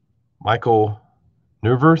 Michael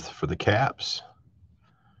Neuwirth for the Caps.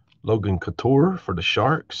 Logan Couture for the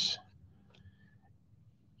Sharks.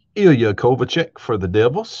 Ilya Kovalchuk for the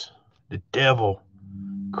Devils. The Devil.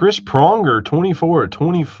 Chris Pronger,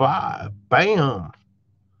 24/25. Bam.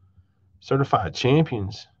 Certified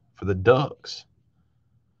champions for the Ducks.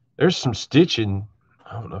 There's some stitching.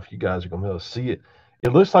 I don't know if you guys are going to be able to see it.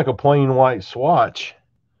 It looks like a plain white swatch.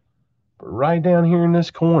 But right down here in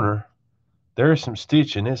this corner, there's some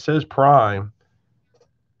stitching. It says Prime.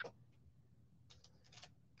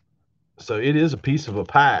 So it is a piece of a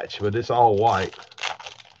patch, but it's all white.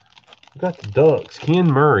 We got the Ducks. Ken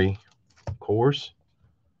Murray, of course.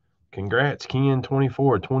 Congrats, Ken,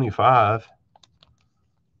 24/25.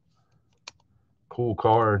 Cool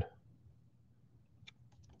card.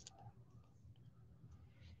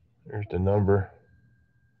 There's the number.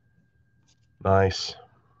 Nice.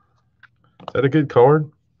 Is that a good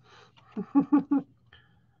card?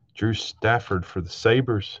 Drew Stafford for the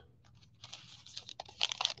Sabres.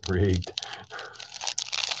 Rigged.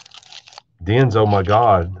 Den's, oh my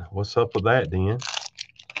God. What's up with that, Den?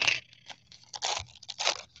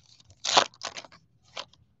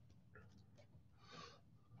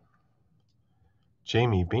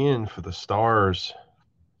 Jamie Benn for the Stars.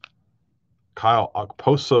 Kyle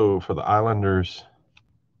Okposo for the Islanders.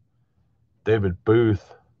 David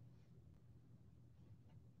Booth.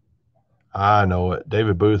 I know it.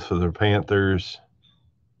 David Booth for the Panthers.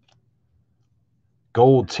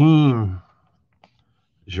 Gold team.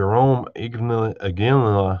 Jerome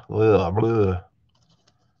Iginla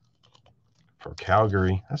for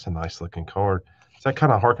Calgary. That's a nice looking card. Does that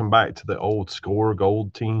kind of harken back to the old Score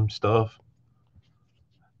gold team stuff?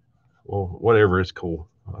 Well, whatever, it's cool.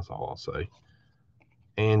 That's all I'll say.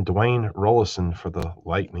 And Dwayne Rollison for the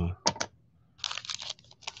Lightning.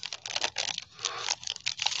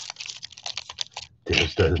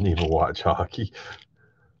 Dennis doesn't even watch hockey.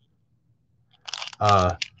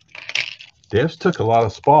 Devs took a lot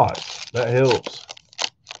of spots. That helps.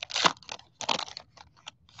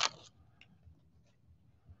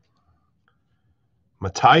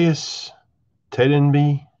 Matthias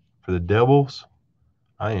Tedenby for the Devils.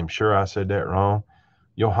 I am sure I said that wrong.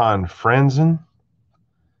 Johan Franzen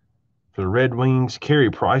for the Red Wings.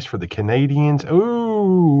 Carey Price for the Canadians.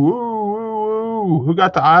 Ooh. Who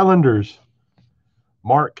got the Islanders?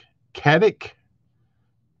 Mark Caddick.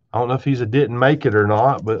 I don't know if he's a didn't make it or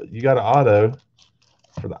not, but you got an auto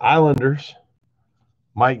for the Islanders.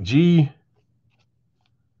 Mike G.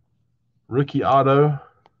 Rookie auto.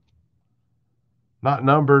 Not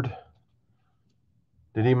numbered.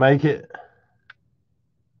 Did he make it?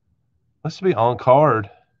 Let's be on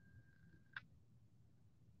card.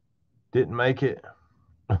 Didn't make it.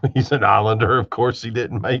 He's an Islander. Of course he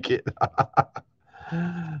didn't make it.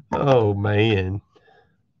 Oh, man.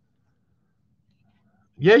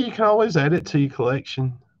 Yeah, you can always add it to your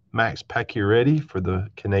collection. Max Pacioretty for the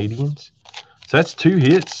Canadians. So that's 2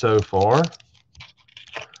 hits so far.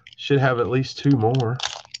 Should have at least 2 more.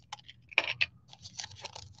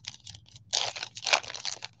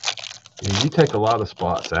 Yeah, you take a lot of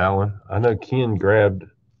spots, Alan. I know Ken grabbed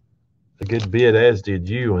a good bit, as did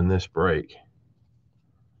you, in this break.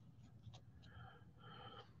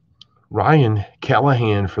 Ryan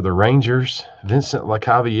Callahan for the Rangers. Vincent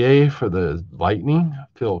Lecavalier for the Lightning.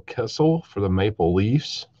 Phil Kessel for the Maple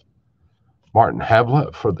Leafs. Martin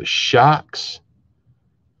Havlat for the Sharks.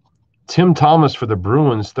 Tim Thomas for the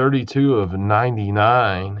Bruins, 32 of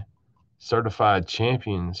 99. Certified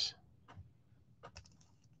champions.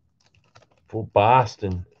 For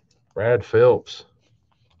Boston, Brad Phelps.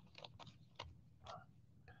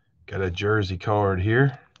 Got a jersey card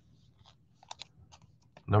here.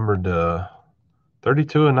 Numbered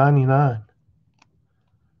 32 of 99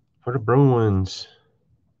 for the Bruins.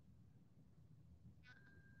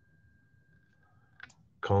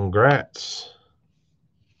 Congrats.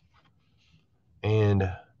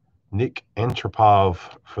 And Nick Antropov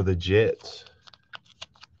for the Jets.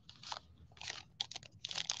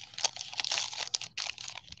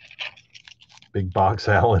 Big Box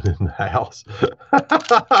Allen in the house.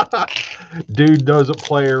 Dude doesn't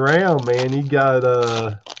play around, man. He got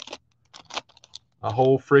a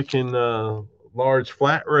whole freaking large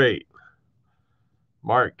flat rate.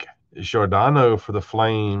 Mark Giordano for the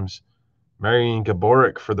Flames. Marian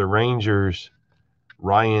Gaborik for the Rangers.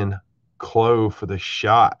 Ryan Clough for the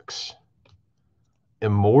Sharks.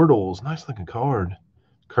 Immortals. Nice looking card.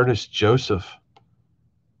 Curtis Joseph.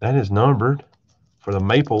 That is numbered for the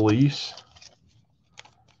Maple Leafs.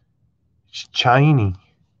 Chiney.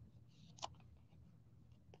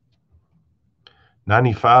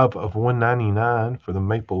 95 of 199 for the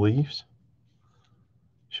Maple Leafs.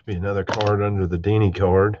 Should be another card under the Denny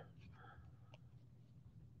card.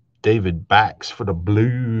 David Bax for the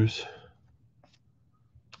Blues.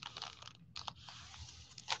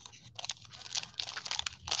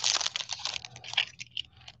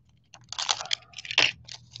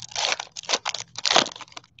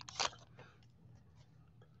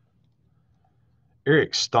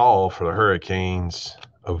 Eric Stahl for the Hurricanes.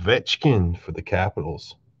 Ovechkin for the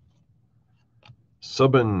Capitals.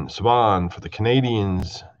 Subban for the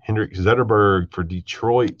Canadians. Henrik Zetterberg for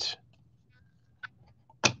Detroit.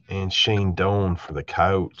 And Shane Doan for the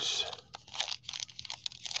Coyotes.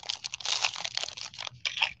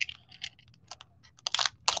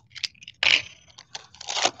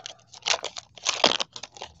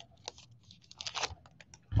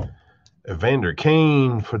 Evander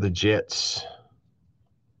Kane for the Jets.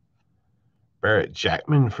 Barrett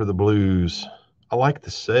Jackman for the Blues. I like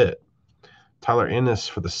the set. Tyler Ennis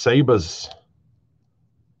for the Sabres.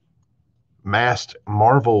 Masked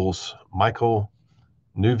Marvels. Michael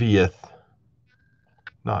Nuvieth.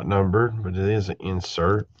 Not numbered, but it is an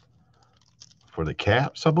insert. For the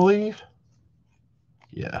Caps, I believe.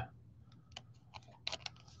 Yeah.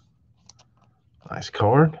 Nice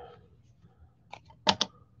card.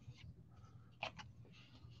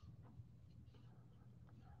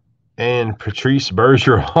 And Patrice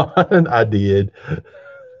Bergeron. I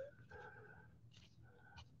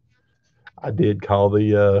did call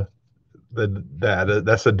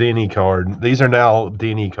that's a Denny card. These are now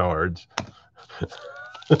Denny cards.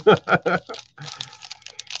 You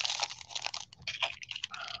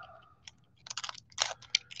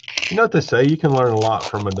know what they say? You can learn a lot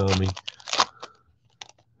from a dummy.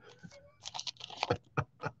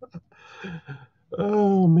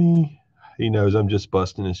 Oh, me. He knows I'm just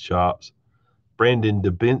busting his chops. Brandon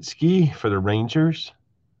Dubinsky for the Rangers.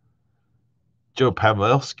 Joe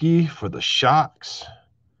Pavelski for the Sharks.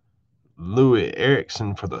 Louis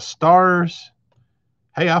Eriksson for the Stars.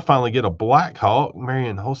 Hey, I finally get a Blackhawk.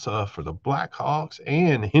 Marian Hossa for the Blackhawks.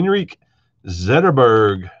 And Henrik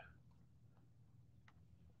Zetterberg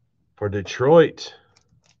for Detroit.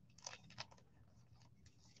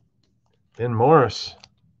 Ben Morris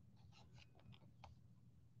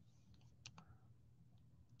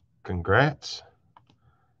congrats.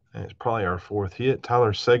 And it's probably our 4th hit.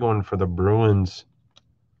 Tyler Seguin for the Bruins.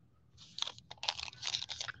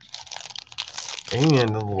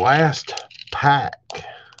 And the last pack.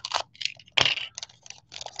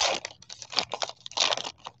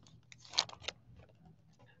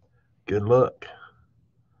 Good luck.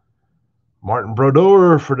 Martin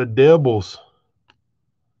Brodeur for the Devils.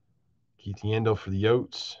 Keith Yandel for the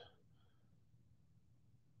Yotes.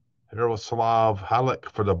 Jaroslav Halak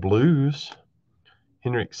for the Blues.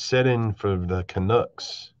 Henrik Sedin for the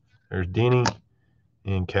Canucks. There's Denny.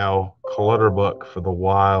 And Cal Clutterbuck for the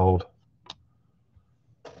Wild.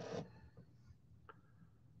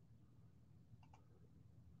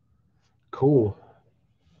 Cool.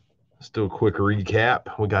 Let's do a quick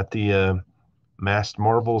recap. We got the Masked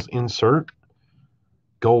Marbles insert.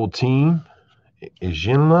 Gold team.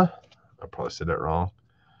 Ejinla. I probably said that wrong.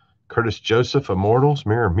 Curtis Joseph, Immortals,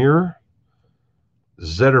 Mirror.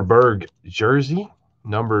 Zetterberg jersey,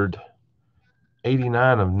 numbered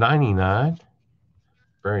 89 of 99.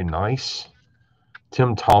 Very nice.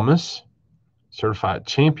 Tim Thomas, Certified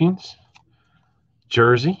Champions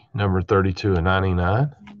jersey, number 32 of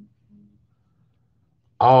 99.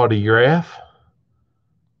 Autograph,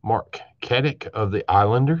 Mark Caddick of the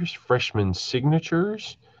Islanders, freshman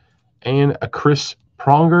signatures, and a Chris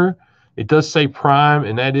Pronger. It does say Prime,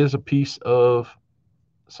 and that is a piece of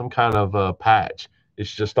some kind of patch.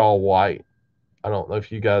 It's just all white. I don't know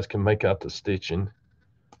if you guys can make out the stitching.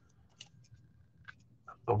 It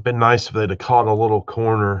would have been nice if they'd have caught a little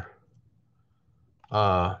corner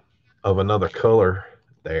of another color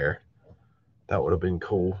there. That would have been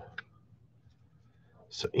cool.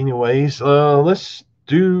 So anyways, let's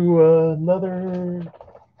do another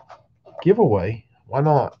giveaway. Why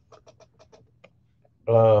not?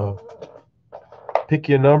 Pick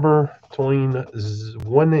your number between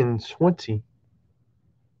 1 and 20.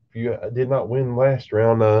 If you did not win last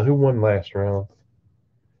round, who won last round?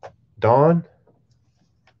 Don?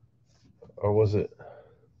 Or was it?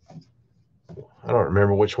 I don't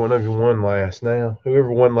remember which one of you won last now.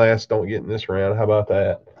 Whoever won last don't get in this round. How about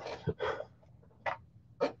that?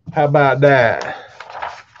 How about that?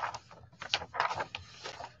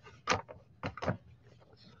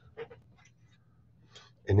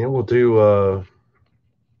 And then we'll do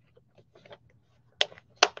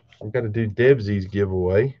I've got to do Debsy's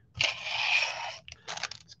giveaway.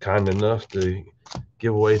 It's kind enough to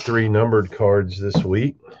give away 3 numbered cards this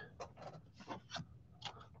week.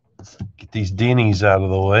 Get these Denny's out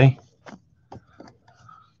of the way.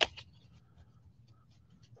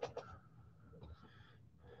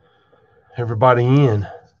 Everybody in.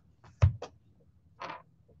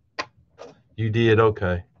 You did,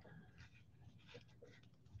 okay.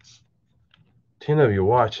 10 of you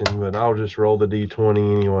watching, but I'll just roll the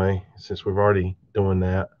D20 anyway, since we've already doing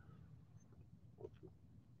that.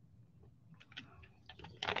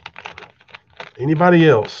 Anybody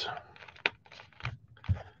else?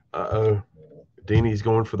 Uh-oh. Denny's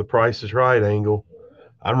going for the Price is Right angle.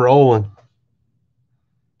 I'm rolling.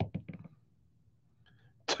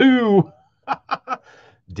 2.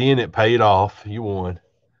 Den, it paid off. You won.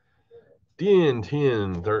 Den,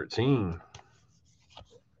 10, 13.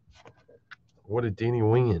 What did Denny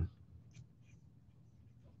win?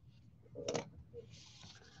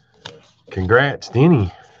 Congrats, Denny.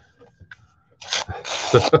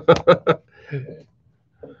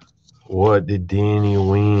 What did Denny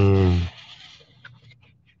win?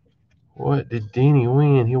 What did Denny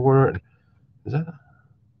win? He weren't. Is that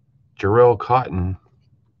Jarrell Cotton?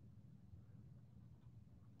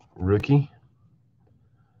 Rookie?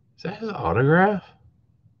 Is that his autograph?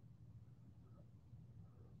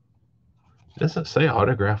 It doesn't say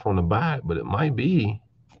autograph on the back, but it might be.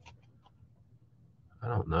 I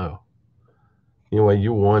don't know. Anyway,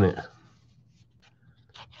 you won it.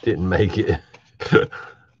 Didn't make it.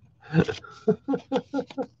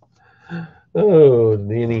 Oh,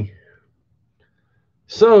 Denny.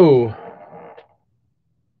 So,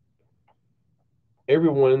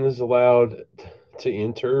 everyone is allowed to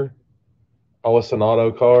enter. Oh, it's an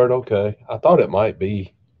auto card? Okay. I thought it might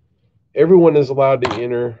be. Everyone is allowed to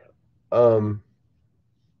enter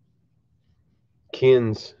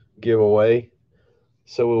Ken's giveaway.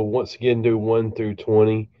 So we'll once again do 1 through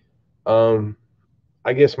 20.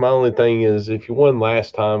 I guess my only thing is if you won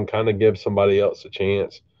last time, kind of give somebody else a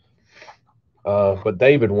chance. But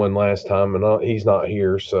David won last time, and he's not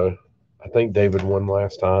here, so I think David won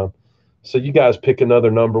last time. So you guys pick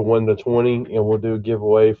another number 1 to 20, and we'll do a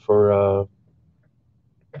giveaway for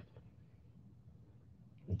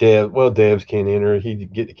Dev. Well, Devs can't enter. He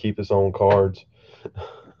get to keep his own cards.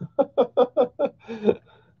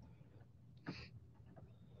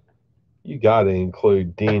 You got to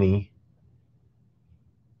include Denny.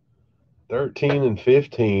 13 and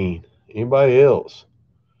 15. Anybody else?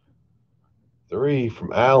 3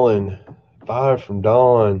 from Alan. 5 from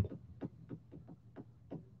Don.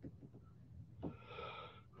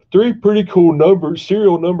 3 pretty cool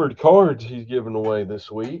serial numbered cards he's giving away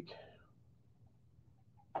this week.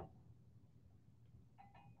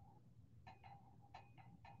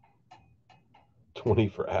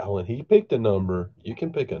 $20 for Alan. He picked a number. You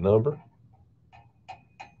can pick a number.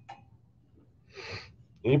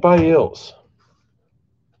 Anybody else?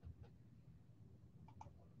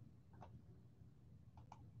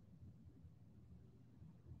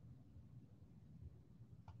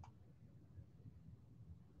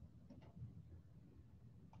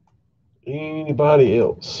 Anybody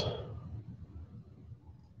else?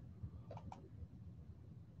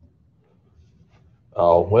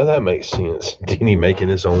 Oh, well, that makes sense. Denny making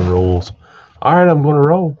his own rules. All right, I'm going to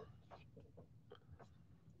roll.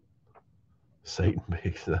 Satan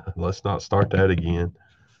picks. Let's not start that again.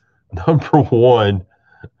 Number 1.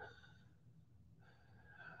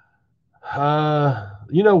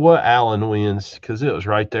 You know what? Alan wins because it was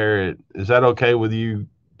right there. Is that okay with you,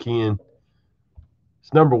 Ken?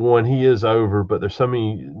 It's number 1. He is over, but there's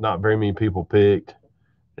not very many people picked.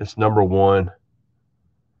 It's number 1.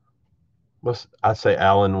 I say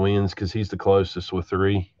Alan wins because he's the closest with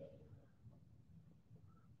 3.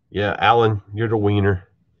 Yeah, Alan, you're the wiener.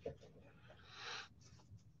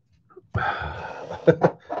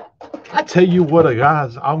 I tell you what,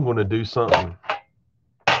 guys, I'm going to do something.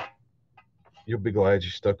 You'll be glad you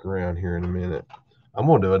stuck around here in a minute. I'm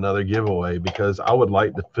going to do another giveaway because I would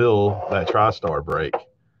like to fill that TriStar break.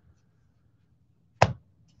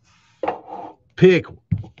 Pick.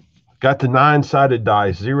 Got the 9-sided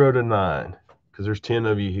dice, 0 to 9, because there's 10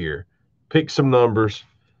 of you here. Pick some numbers.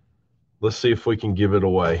 Let's see if we can give it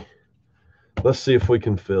away. Let's see if we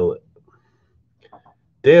can fill it.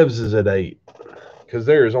 Debs is at 8, because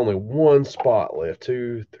there is only one spot left.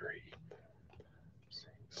 2, 3,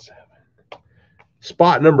 6, 7.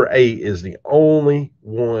 Spot number 8 is the only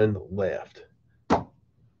one left.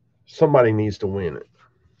 Somebody needs to win it.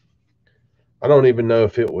 I don't even know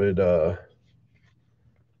if it would,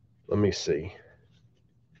 let me see.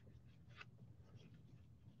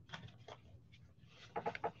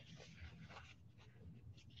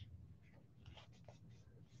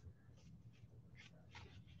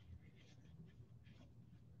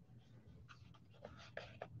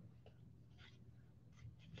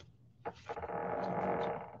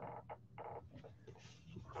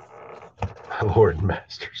 Lord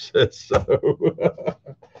Master says so.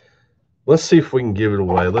 Let's see if we can give it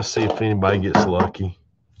away. Let's see if anybody gets lucky.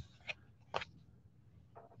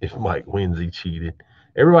 If Mike wins, he cheated.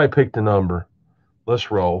 Everybody picked a number. Let's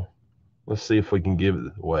roll. Let's see if we can give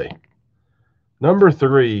it away. Number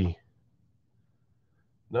 3.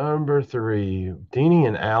 Number 3. Deanie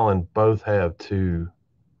and Alan both have 2.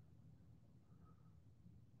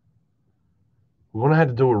 We're going to have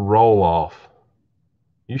to do a roll off.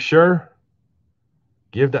 You sure?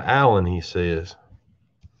 Give to Alan, he says.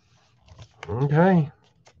 Okay.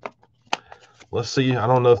 Let's see. I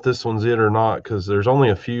don't know if this one's it or not because there's only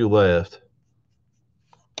a few left.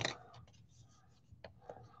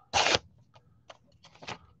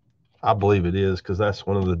 I believe it is because that's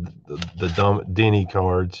one of the dumb Denny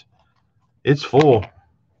cards. It's full.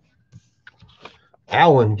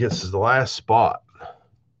 Alan gets the last spot.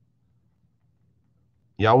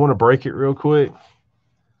 Y'all want to break it real quick?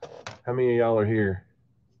 How many of y'all are here?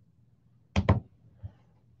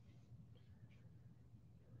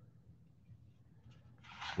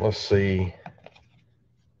 Let's see.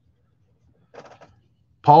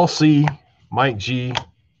 Paul C., Mike G.,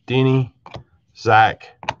 Denny, Zach,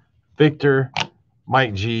 Victor,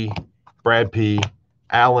 Mike G., Brad P.,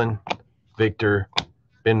 Alan, Victor,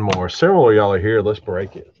 Ben Moore. Several of y'all are here. Let's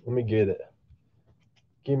break it. Let me get it.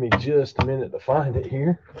 Give me just a minute to find it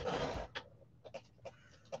here.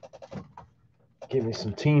 Give me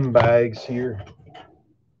some team bags here.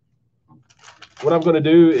 What I'm going to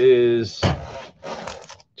do is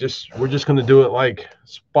we're just going to do it like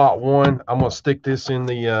spot 1. I'm going to stick this in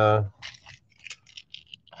the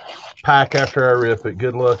pack after I rip it.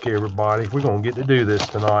 Good luck, everybody. We're going to get to do this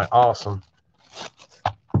tonight. Awesome.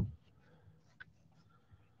 I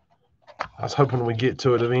was hoping we get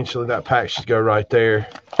to it eventually. That pack should go right there.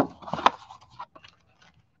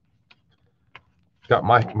 Got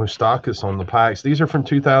Mike Moustakas on the packs. These are from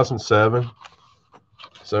 2007.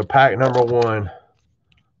 So pack number 1,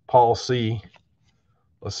 Paul C.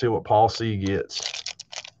 Let's see what Paul C gets.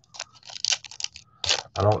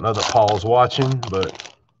 I don't know that Paul's watching,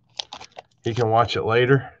 but he can watch it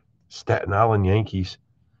later. Staten Island Yankees.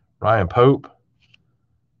 Ryan Pope,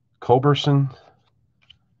 Culberson,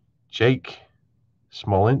 Jake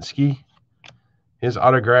Smolinski. His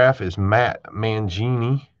autograph is Matt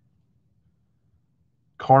Mangini.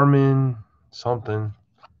 Carmen something.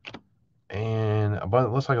 And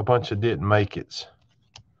looks like a bunch of didn't make it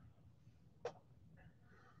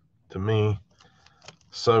to me.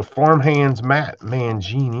 So farmhands Matt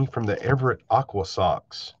Mangini from the Everett Aqua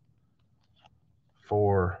Sox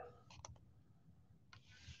for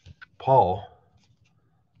Paul.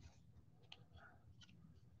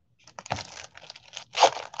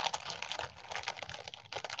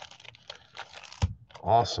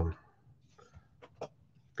 Awesome.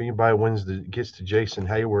 If anybody gets to Jason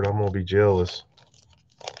Hayward, I'm gonna be jealous.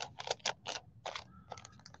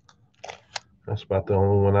 That's about the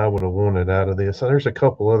only one I would have wanted out of this. So there's a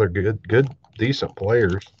couple other good, decent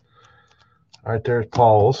players. All right, there's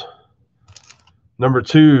Paul's. Number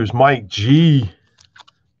 2 is Mike G.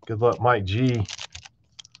 Good luck, Mike G.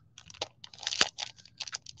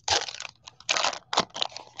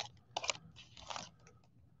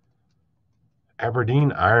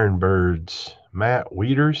 Aberdeen Ironbirds. Matt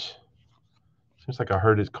Wieters. Seems like I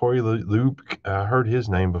heard it. Corey Luke. I heard his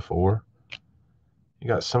name before. You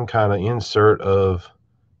got some kind of insert of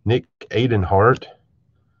Nick Aidenhart.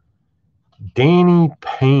 Danny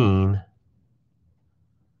Payne.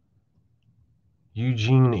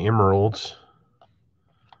 Eugene Emeralds.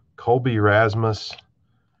 Colby Rasmus.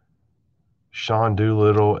 Sean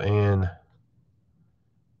Doolittle and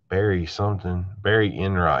Barry something. Barry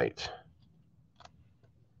Enright.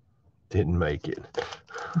 Didn't make it.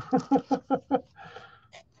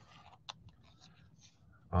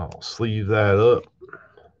 I'll sleeve that up.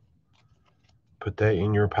 Put that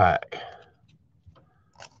in your pack.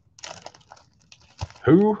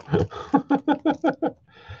 Who?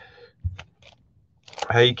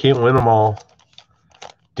 Hey, you can't win them all.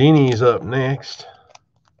 Denny's up next.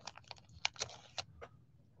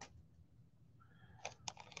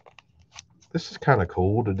 This is kind of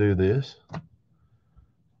cool to do this.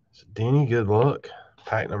 So Denny, good luck.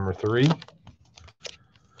 Pack number 3.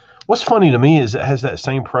 What's funny to me is it has that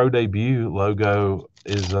same Pro Debut logo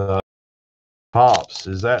as Pops.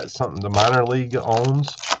 Is that something the minor league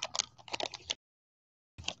owns?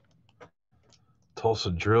 Tulsa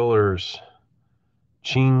Drillers.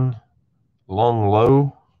 Ching Long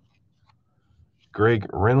Lo. Greg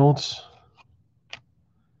Reynolds.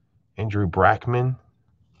 Andrew Brackman.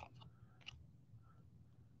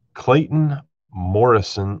 Clayton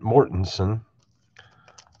Mortensen.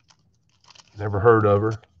 Never heard of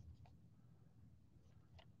her.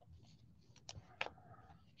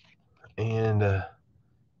 And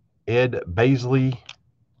Ed Baisley,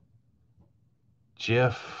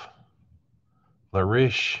 Jeff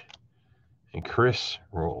Larish, and Chris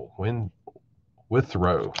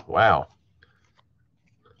Withrow. Wow.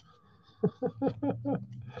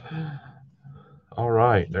 All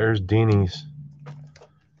right, there's Denny's.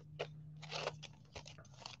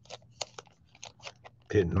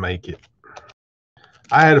 Didn't make it.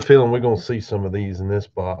 I had a feeling we're going to see some of these in this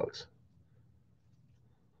box.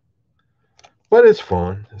 But it's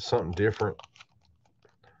fun. It's something different.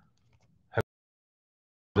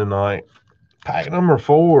 Tonight. Pack number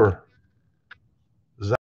 4.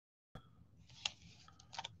 Zach.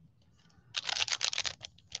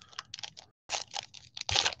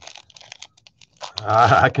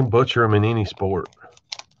 I can butcher them in any sport.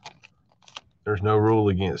 There's no rule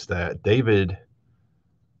against that. David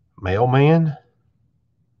Mailman.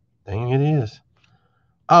 Dang, it is.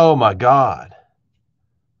 Oh, my God.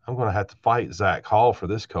 I'm going to have to fight Zach Hall for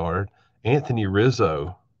this card. Anthony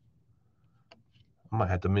Rizzo. I might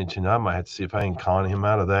have to see if I can con him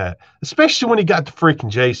out of that. Especially when he got the freaking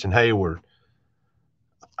Jason Hayward.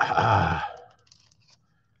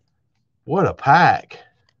 What a pack.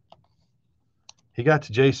 He got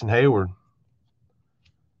to Jason Hayward.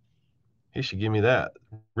 He should give me that.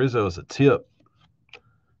 Rizzo is a tip.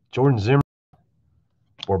 Jordan Zimmer.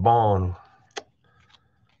 Bourbon.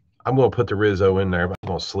 I'm going to put the Rizzo in there, but I'm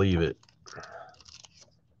going to sleeve it.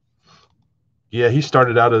 Yeah, he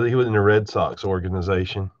started out he was in the Red Sox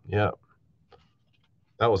organization. Yeah.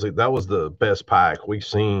 That was the best pack we've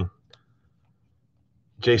seen.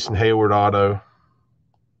 Jason Hayward auto.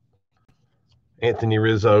 Anthony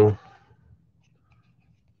Rizzo.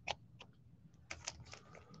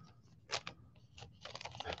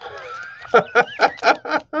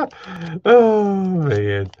 Oh,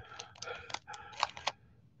 man.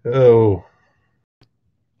 Oh.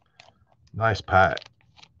 Nice pack.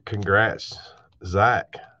 Congrats,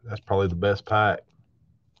 Zach. That's probably the best pack.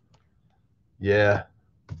 Yeah.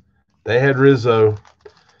 They had Rizzo.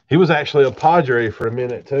 He was actually a Padre for a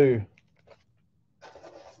minute, too.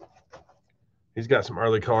 He's got some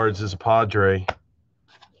early cards as a Padre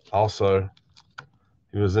also.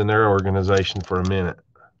 He was in their organization for a minute.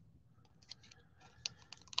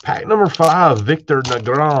 Pack number 5, Victor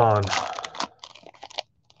Negron.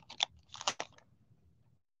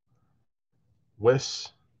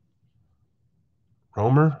 Wes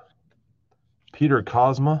Romer. Peter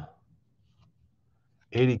Cosma.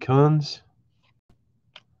 Eddie Kunz.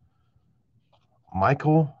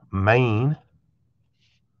 Michael Maine.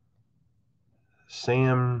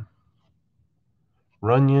 Sam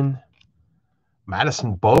Runyon.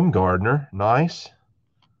 Madison Bumgardner. Nice.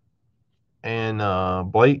 And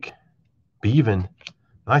Blake Beaven.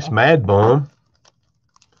 Nice Mad Bum.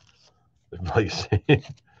 Nice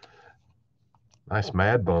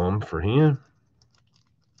Mad Bum for him.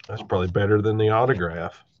 That's probably better than the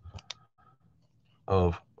autograph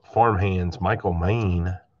of Farmhands Michael Maine.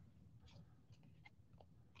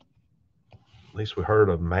 At least we heard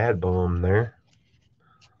of Mad Bum there.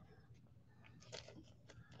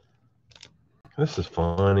 This is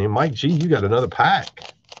funny. Mike G, you got another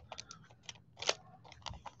pack.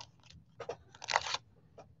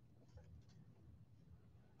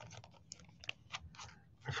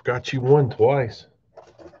 I forgot you won twice.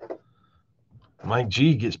 Mike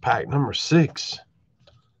G gets pack number 6.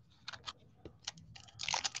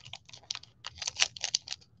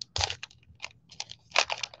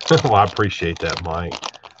 Well, I appreciate that, Mike.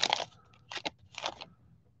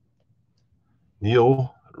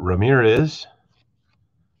 Neil Ramirez.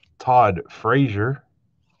 Todd Frazier.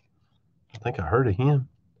 I think I heard of him.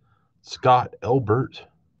 Scott Elbert.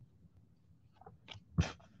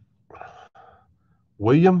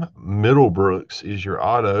 William Middlebrooks is your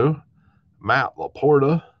auto. Matt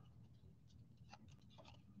Laporta.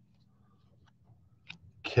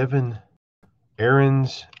 Kevin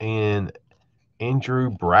Aarons and Andrew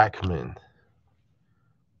Brackman.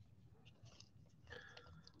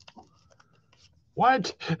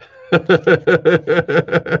 What?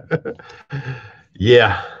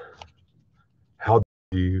 Yeah. How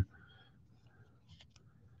do you?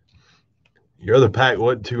 Your other pack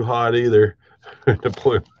wasn't too hot either.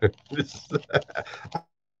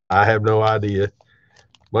 I have no idea.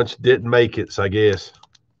 Bunch didn't make it, so I guess.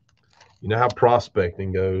 You know how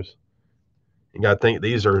prospecting goes. You got to think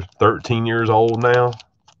these are 13 years old now.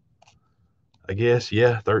 I guess,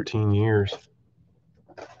 yeah, 13 years.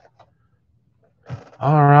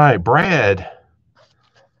 All right, Brad.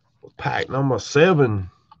 Pack number 7.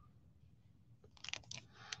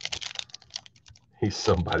 He's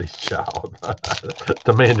somebody's child.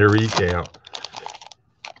 Demand a recount.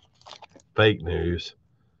 Fake news.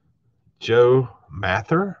 Joe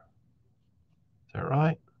Mather. Is that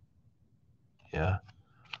right? Yeah.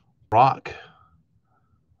 Rock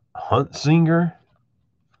Huntsinger.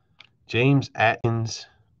 James Atkins.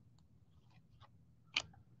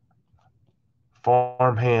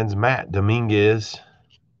 Farmhands Matt Dominguez.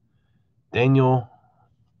 Daniel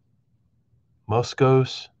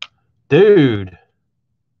Muskos. Dude.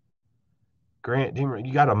 Grant Deemer.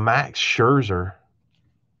 You got a Max Scherzer.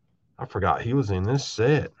 I forgot he was in this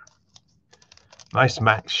set. Nice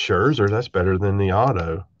Max Scherzer. That's better than the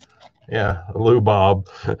auto. Yeah, Lou Bob.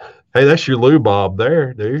 Hey, that's your Lou Bob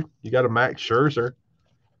there, dude. You got a Max Scherzer.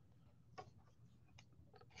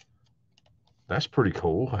 That's pretty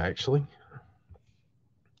cool, actually.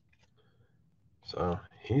 So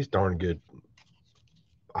he's darn good.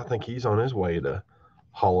 I think he's on his way to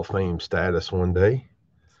Hall of Fame status one day.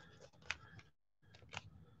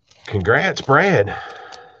 Congrats, Brad.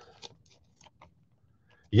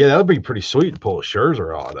 Yeah, that would be pretty sweet to pull a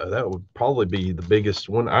Scherzer auto. That would probably be the biggest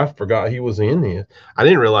one. I forgot he was in it. I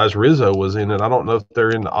didn't realize Rizzo was in it. I don't know if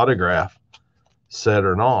they're in the autograph set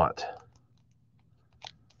or not.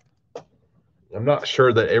 I'm not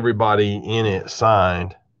sure that everybody in it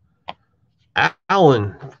signed.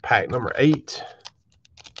 Allen, pack number 8.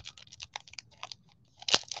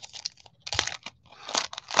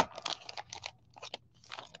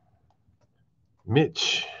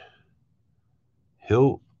 Mitch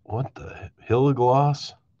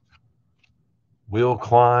Hillegloss, Will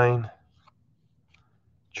Klein,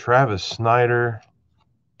 Travis Snyder,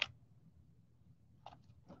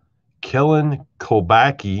 Kellen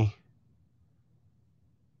Kolbacki,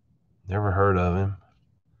 never heard of him,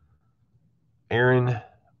 Aaron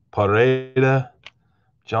Pareda,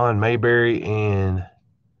 John Mayberry, and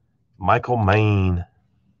Michael Maine.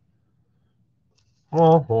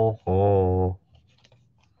 Oh.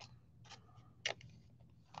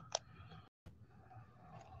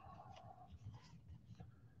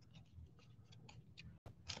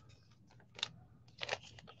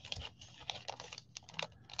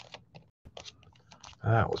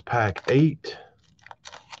 That was pack 8.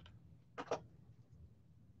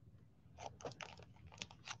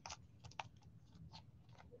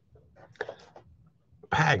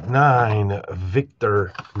 Pack 9,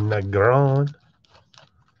 Victor Negron.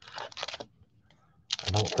 I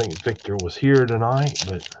don't think Victor was here tonight,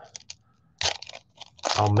 but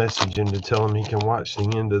I'll message him to tell him he can watch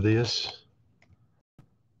the end of this.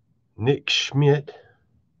 Nick Schmidt.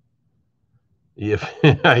 Yep,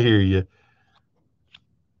 I hear you.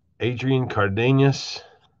 Adrian Cardenas.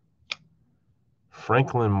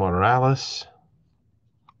 Franklin Morales.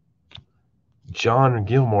 John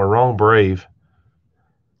Gilmore, wrong Brave.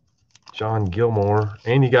 John Gilmore.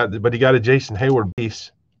 And he got a Jason Hayward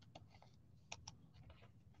base.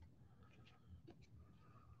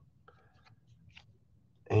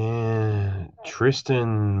 And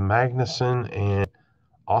Tristan Magnuson and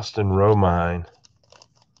Austin Romine.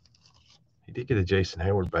 He did get a Jason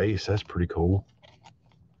Hayward base. That's pretty cool.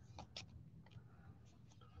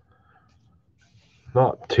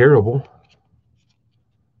 Not terrible.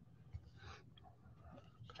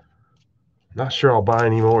 Not sure I'll buy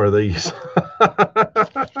any more of these.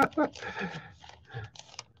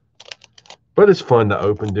 But it's fun to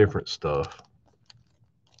open different stuff.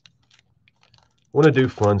 I want to do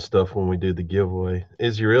fun stuff when we do the giveaway.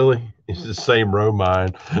 Is he really? It's the same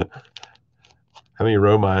Romine. How many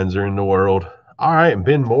Romines are in the world? All right, and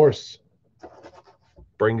Ben Morse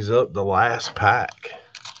brings up the last pack.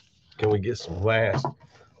 Can we get some last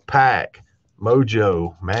pack?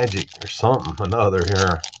 Mojo, Magic, or something, another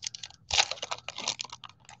here.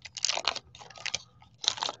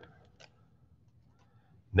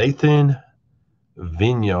 Nathan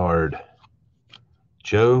Vineyard,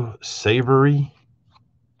 Joe Savory,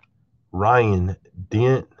 Ryan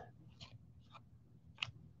Dent.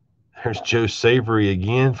 There's Joe Savory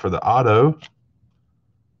again for the auto.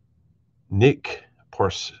 Rick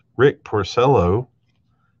Porcello.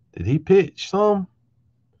 Did he pitch some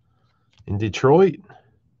in Detroit?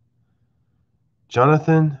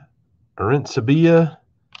 Jonathan Arinsabia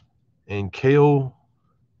and Kale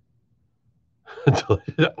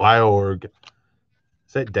Iorg.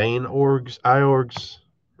 Is that Dane Iorg's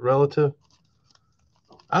relative?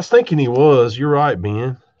 I was thinking he was. You're right,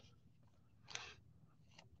 Ben.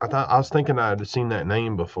 I was thinking I had seen that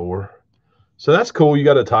name before. So that's cool. You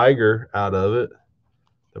got a Tiger out of it,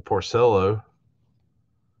 the Porcello.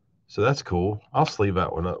 So that's cool. I'll sleeve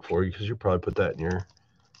that one up for you because you'll probably put that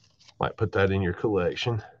in your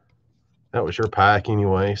collection. That was your pack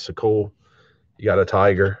anyway. So cool. You got a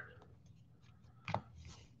Tiger.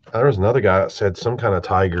 There was another guy that said some kind of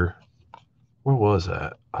Tiger. Where was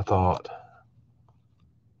that? I thought.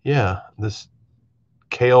 Yeah, this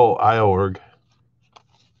Kale Iorg.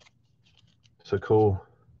 So cool.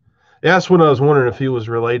 Yeah, that's when I was wondering if he was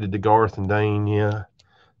related to Garth and Dane. Yeah.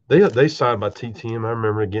 They signed by TTM. I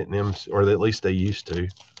remember getting them, or at least they used to.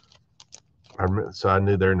 So I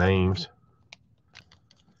knew their names.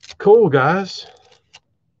 Cool, guys.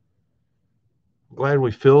 Glad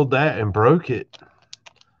we filled that and broke it.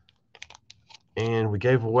 And we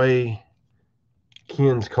gave away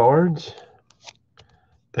Ken's cards.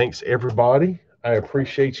 Thanks, everybody. I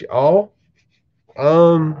appreciate you all.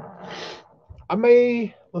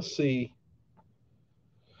 Let's see.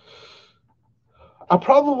 I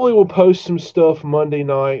probably will post some stuff Monday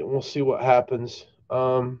night. We'll see what happens.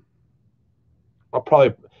 I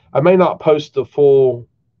may not post the full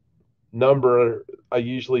number I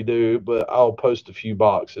usually do, but I'll post a few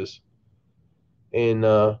boxes. And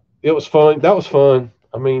it was fun. That was fun.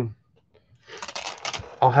 I mean,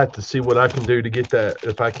 I'll have to see what I can do to get that,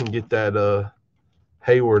 if I can get that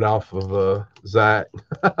Hayward off of Zach.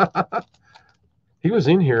 He was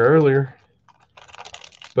in here earlier.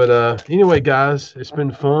 But anyway, guys, it's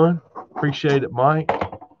been fun. Appreciate it, Mike.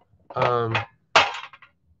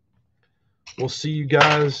 We'll see you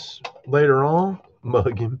guys later on.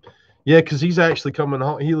 Mug him. Yeah, because he's actually coming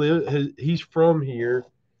home. He's from here,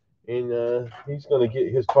 and he's going to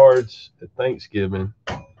get his cards at Thanksgiving.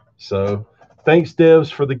 So thanks,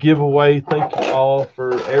 Devs, for the giveaway. Thank you all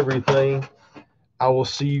for everything. I will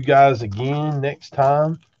see you guys again next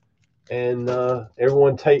time. And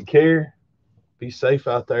everyone take care. Be safe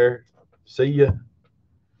out there. See ya.